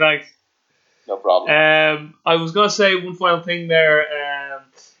 Christian. Thanks. No problem. I was going to say one final thing there.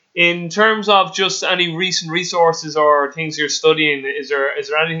 In terms of just any recent resources or things you're studying, is there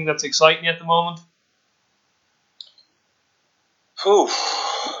anything that's exciting you at the moment?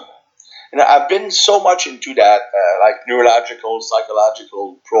 I've been so much into that, like neurological,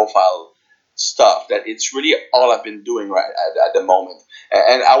 psychological profile stuff, that it's really all I've been doing right at the moment.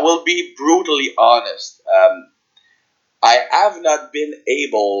 And I will be brutally honest. I have not been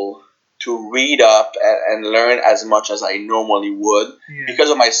able to read up and learn as much as I normally would because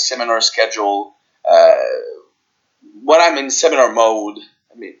of my seminar schedule. When I'm in seminar mode,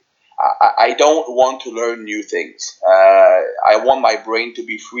 I mean, I don't want to learn new things. I want my brain to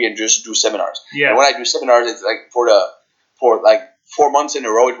be free and just do seminars. And when I do seminars, it's like for like 4 months in a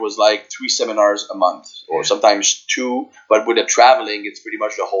row, it was like 3 seminars a month, or sometimes 2. But with the traveling, it's pretty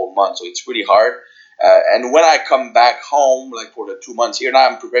much the whole month, so it's really hard. And when I come back home, like for the 2 months here, now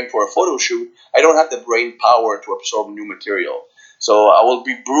I'm preparing for a photo shoot, I don't have the brain power to absorb new material. So I will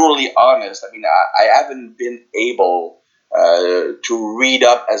be brutally honest. I mean, I haven't been able to read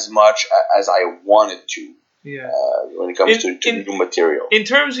up as much as I wanted to. When it comes to new material. In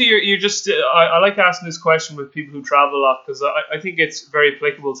terms of you're just, I like asking this question with people who travel a lot, because I think it's very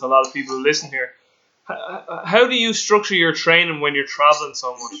applicable to a lot of people who listen here. How do you structure your training when you're traveling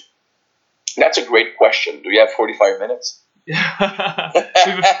so much? That's a great question. Do you have 45 minutes? I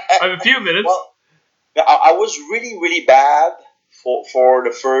have a few minutes. Well, I was really, really bad for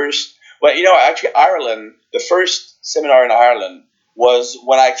the first. Well, actually, Ireland, the first seminar in Ireland was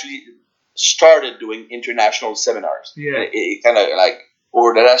when I actually started doing international seminars. It kind of like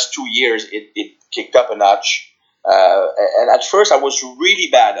over the last 2 years, it kicked up a notch. And at first, I was really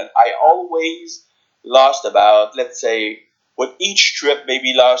bad, and I always lost about, let's say, with each trip,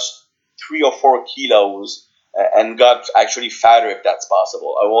 maybe lost 3 or 4 kilos and got actually fatter if that's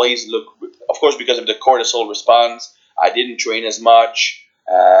possible. I always look, of course, because of the cortisol response, I didn't train as much.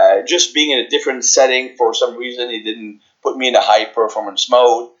 Just being in a different setting for some reason, it didn't put me in a high performance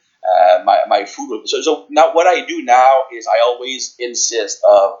mode. My food. So now what I do now is I always insist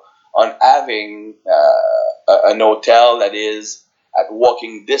on having an hotel that is at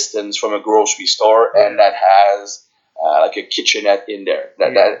walking distance from a grocery store and that has like a kitchenette in there,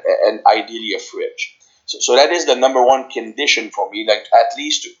 and ideally a fridge. So that is the number one condition for me, like at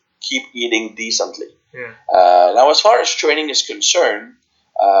least to keep eating decently. Yeah. Now, as far as training is concerned,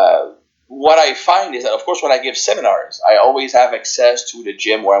 what I find is that, of course, when I give seminars, I always have access to the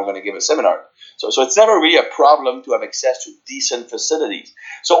gym where I'm going to give a seminar. So it's never really a problem to have access to decent facilities.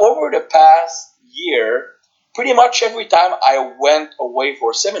 So over the past year, pretty much every time I went away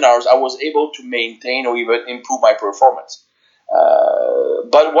for seminars, I was able to maintain or even improve my performance.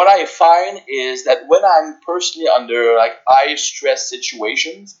 But what I find is that when I'm personally under like high stress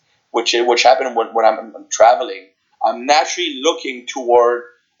situations, which happen when I'm traveling, I'm naturally looking toward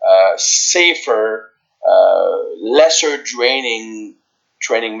safer, lesser draining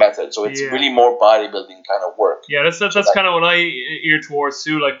training methods. So it's really more bodybuilding kind of work. Yeah, that's kind of what I ear towards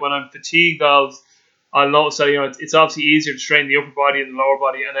too. Like when I'm fatigued, I'll notice that it's obviously easier to train the upper body and the lower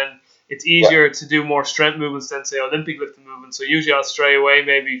body, and then it's easier to do more strength movements than say Olympic lifting movements. So usually I'll stray away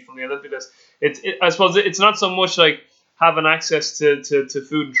maybe from the Olympic lifts. I suppose it's not so much like having access to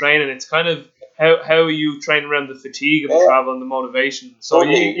food and training. It's kind of how you train around the fatigue and the travel and the motivation. So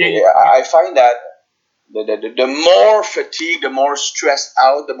I find that the more fatigued, the more stressed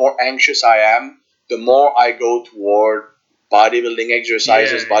out, the more anxious I am, the more I go toward bodybuilding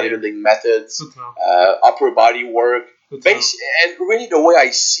exercises, bodybuilding methods, upper body work. And really the way I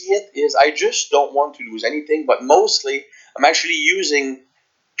see it is I just don't want to lose anything, but mostly I'm actually using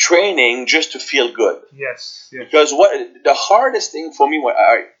training just to feel good. Yes. Because the hardest thing for me,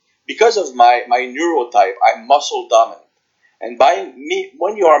 because of my neurotype, I'm muscle dominant. And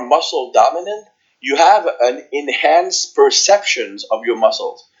when you are muscle dominant, you have an enhanced perceptions of your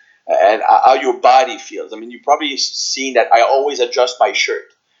muscles and how your body feels. I mean, you've probably seen that I always adjust my shirt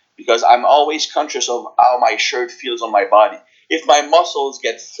because I'm always conscious of how my shirt feels on my body. If my muscles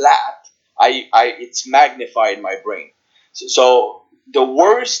get flat, it's magnified in my brain. So the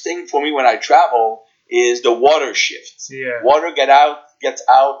worst thing for me when I travel is the water shifts. Yeah. Water gets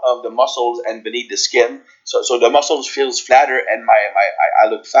out of the muscles and beneath the skin. So the muscles feels flatter and I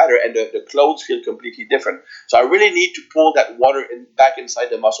look fatter and the clothes feel completely different. So I really need to pull that water back inside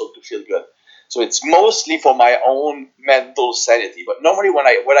the muscle to feel good. So it's mostly for my own mental sanity. But normally when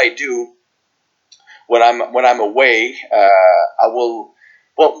I'm away, I will.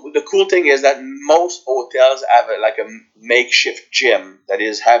 Well, the cool thing is that most hotels have a makeshift gym that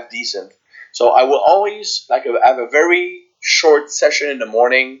is half decent. So I will always have a very short session in the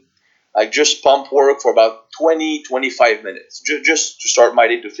morning, like just pump work for about 20-25 minutes, just to start my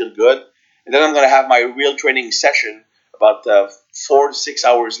day to feel good. And then I'm going to have my real training session about 4 to 6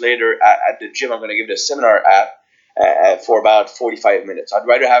 hours later at the gym I'm going to give the seminar at for about 45 minutes. I'd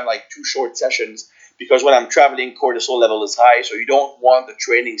rather have like 2 short sessions because when I'm traveling, cortisol level is high, so you don't want the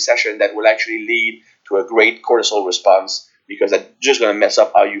training session that will actually lead to a great cortisol response because that's just going to mess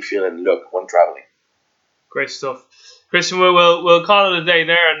up how you feel and look when traveling. Great stuff. Christian, we'll call it a day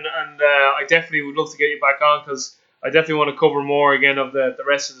there, and I definitely would love to get you back on because I definitely want to cover more again of the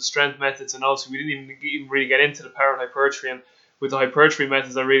rest of the strength methods, and also we didn't even really get into the power and hypertrophy, and with the hypertrophy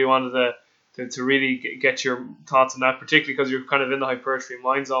methods I really wanted to really get your thoughts on that, particularly because you're kind of in the hypertrophy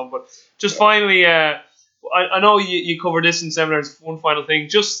mind zone. But just finally, I know you cover this in seminars. One final thing,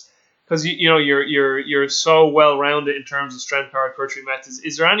 just because you're so well rounded in terms of strength, power, hypertrophy methods.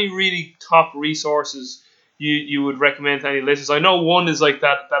 Is there any really top resources you would recommend to any listeners? I know one is like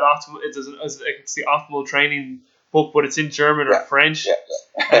that optimal. It's the optimal training book, but it's in German or French.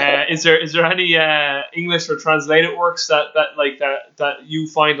 Is there any English or translated works that you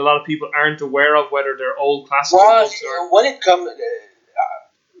find a lot of people aren't aware of, whether they're old classical books or? When it comes,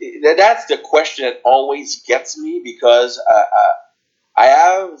 that's the question that always gets me because I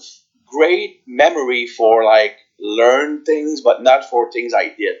have great memory for learn things, but not for things I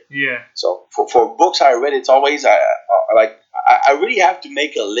did. Yeah. So for books I read, it's always I really have to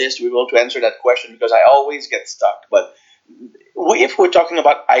make a list to be able to answer that question because I always get stuck. But if we're talking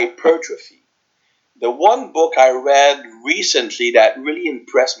about hypertrophy, the one book I read recently that really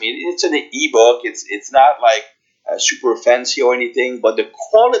impressed me, it's an ebook. It's not super fancy or anything, but the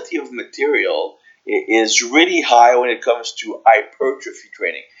quality of material is really high when it comes to hypertrophy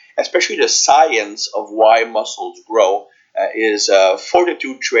training. Especially the science of why muscles grow is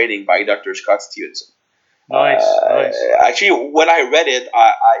Fortitude Training by Dr. Scott Stevenson. Nice. Actually, when I read it,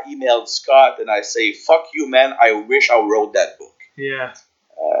 I emailed Scott and I say, "Fuck you, man! I wish I wrote that book." Yeah.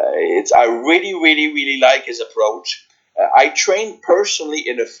 I really, really, really like his approach. I train personally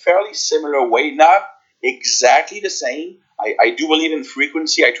in a fairly similar way, not exactly the same. I do believe in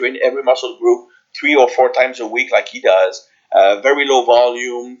frequency. I train every muscle group 3 or 4 times a week, like he does. Very low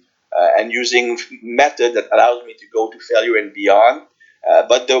volume, and using method that allows me to go to failure and beyond.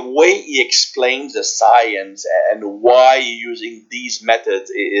 But the way he explains the science and why using these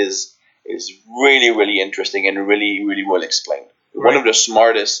methods is really interesting and really well explained. Right. One of the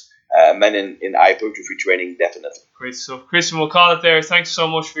smartest men in hypertrophy training, definitely. Great stuff. Christian, we'll call it there. Thanks so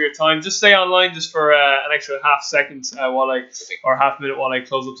much for your time. Just stay online just for an extra half second or half minute while I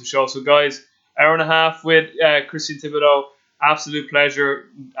close up the show. So guys, hour and a half with Christian Thibaudeau. Absolute pleasure.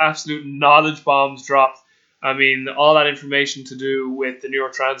 Absolute knowledge bombs dropped. I mean, all that information to do with the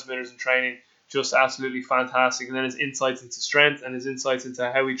neurotransmitters and training, just absolutely fantastic. And then his insights into strength and his insights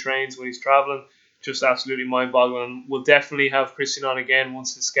into how he trains when he's traveling, just absolutely mind-boggling. We'll definitely have Christian on again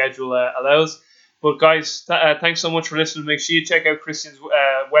once his schedule allows. But guys, thanks so much for listening. Make sure you check out Christian's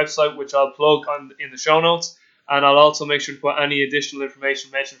website, which I'll plug in the show notes. And I'll also make sure to put any additional information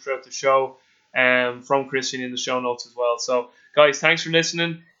mentioned throughout the show from Christian in the show notes as well. So, guys, thanks for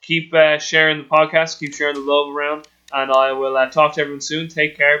listening. Keep sharing the podcast. Keep sharing the love around. And I will talk to everyone soon.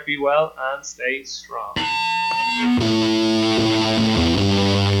 Take care, be well, and stay strong.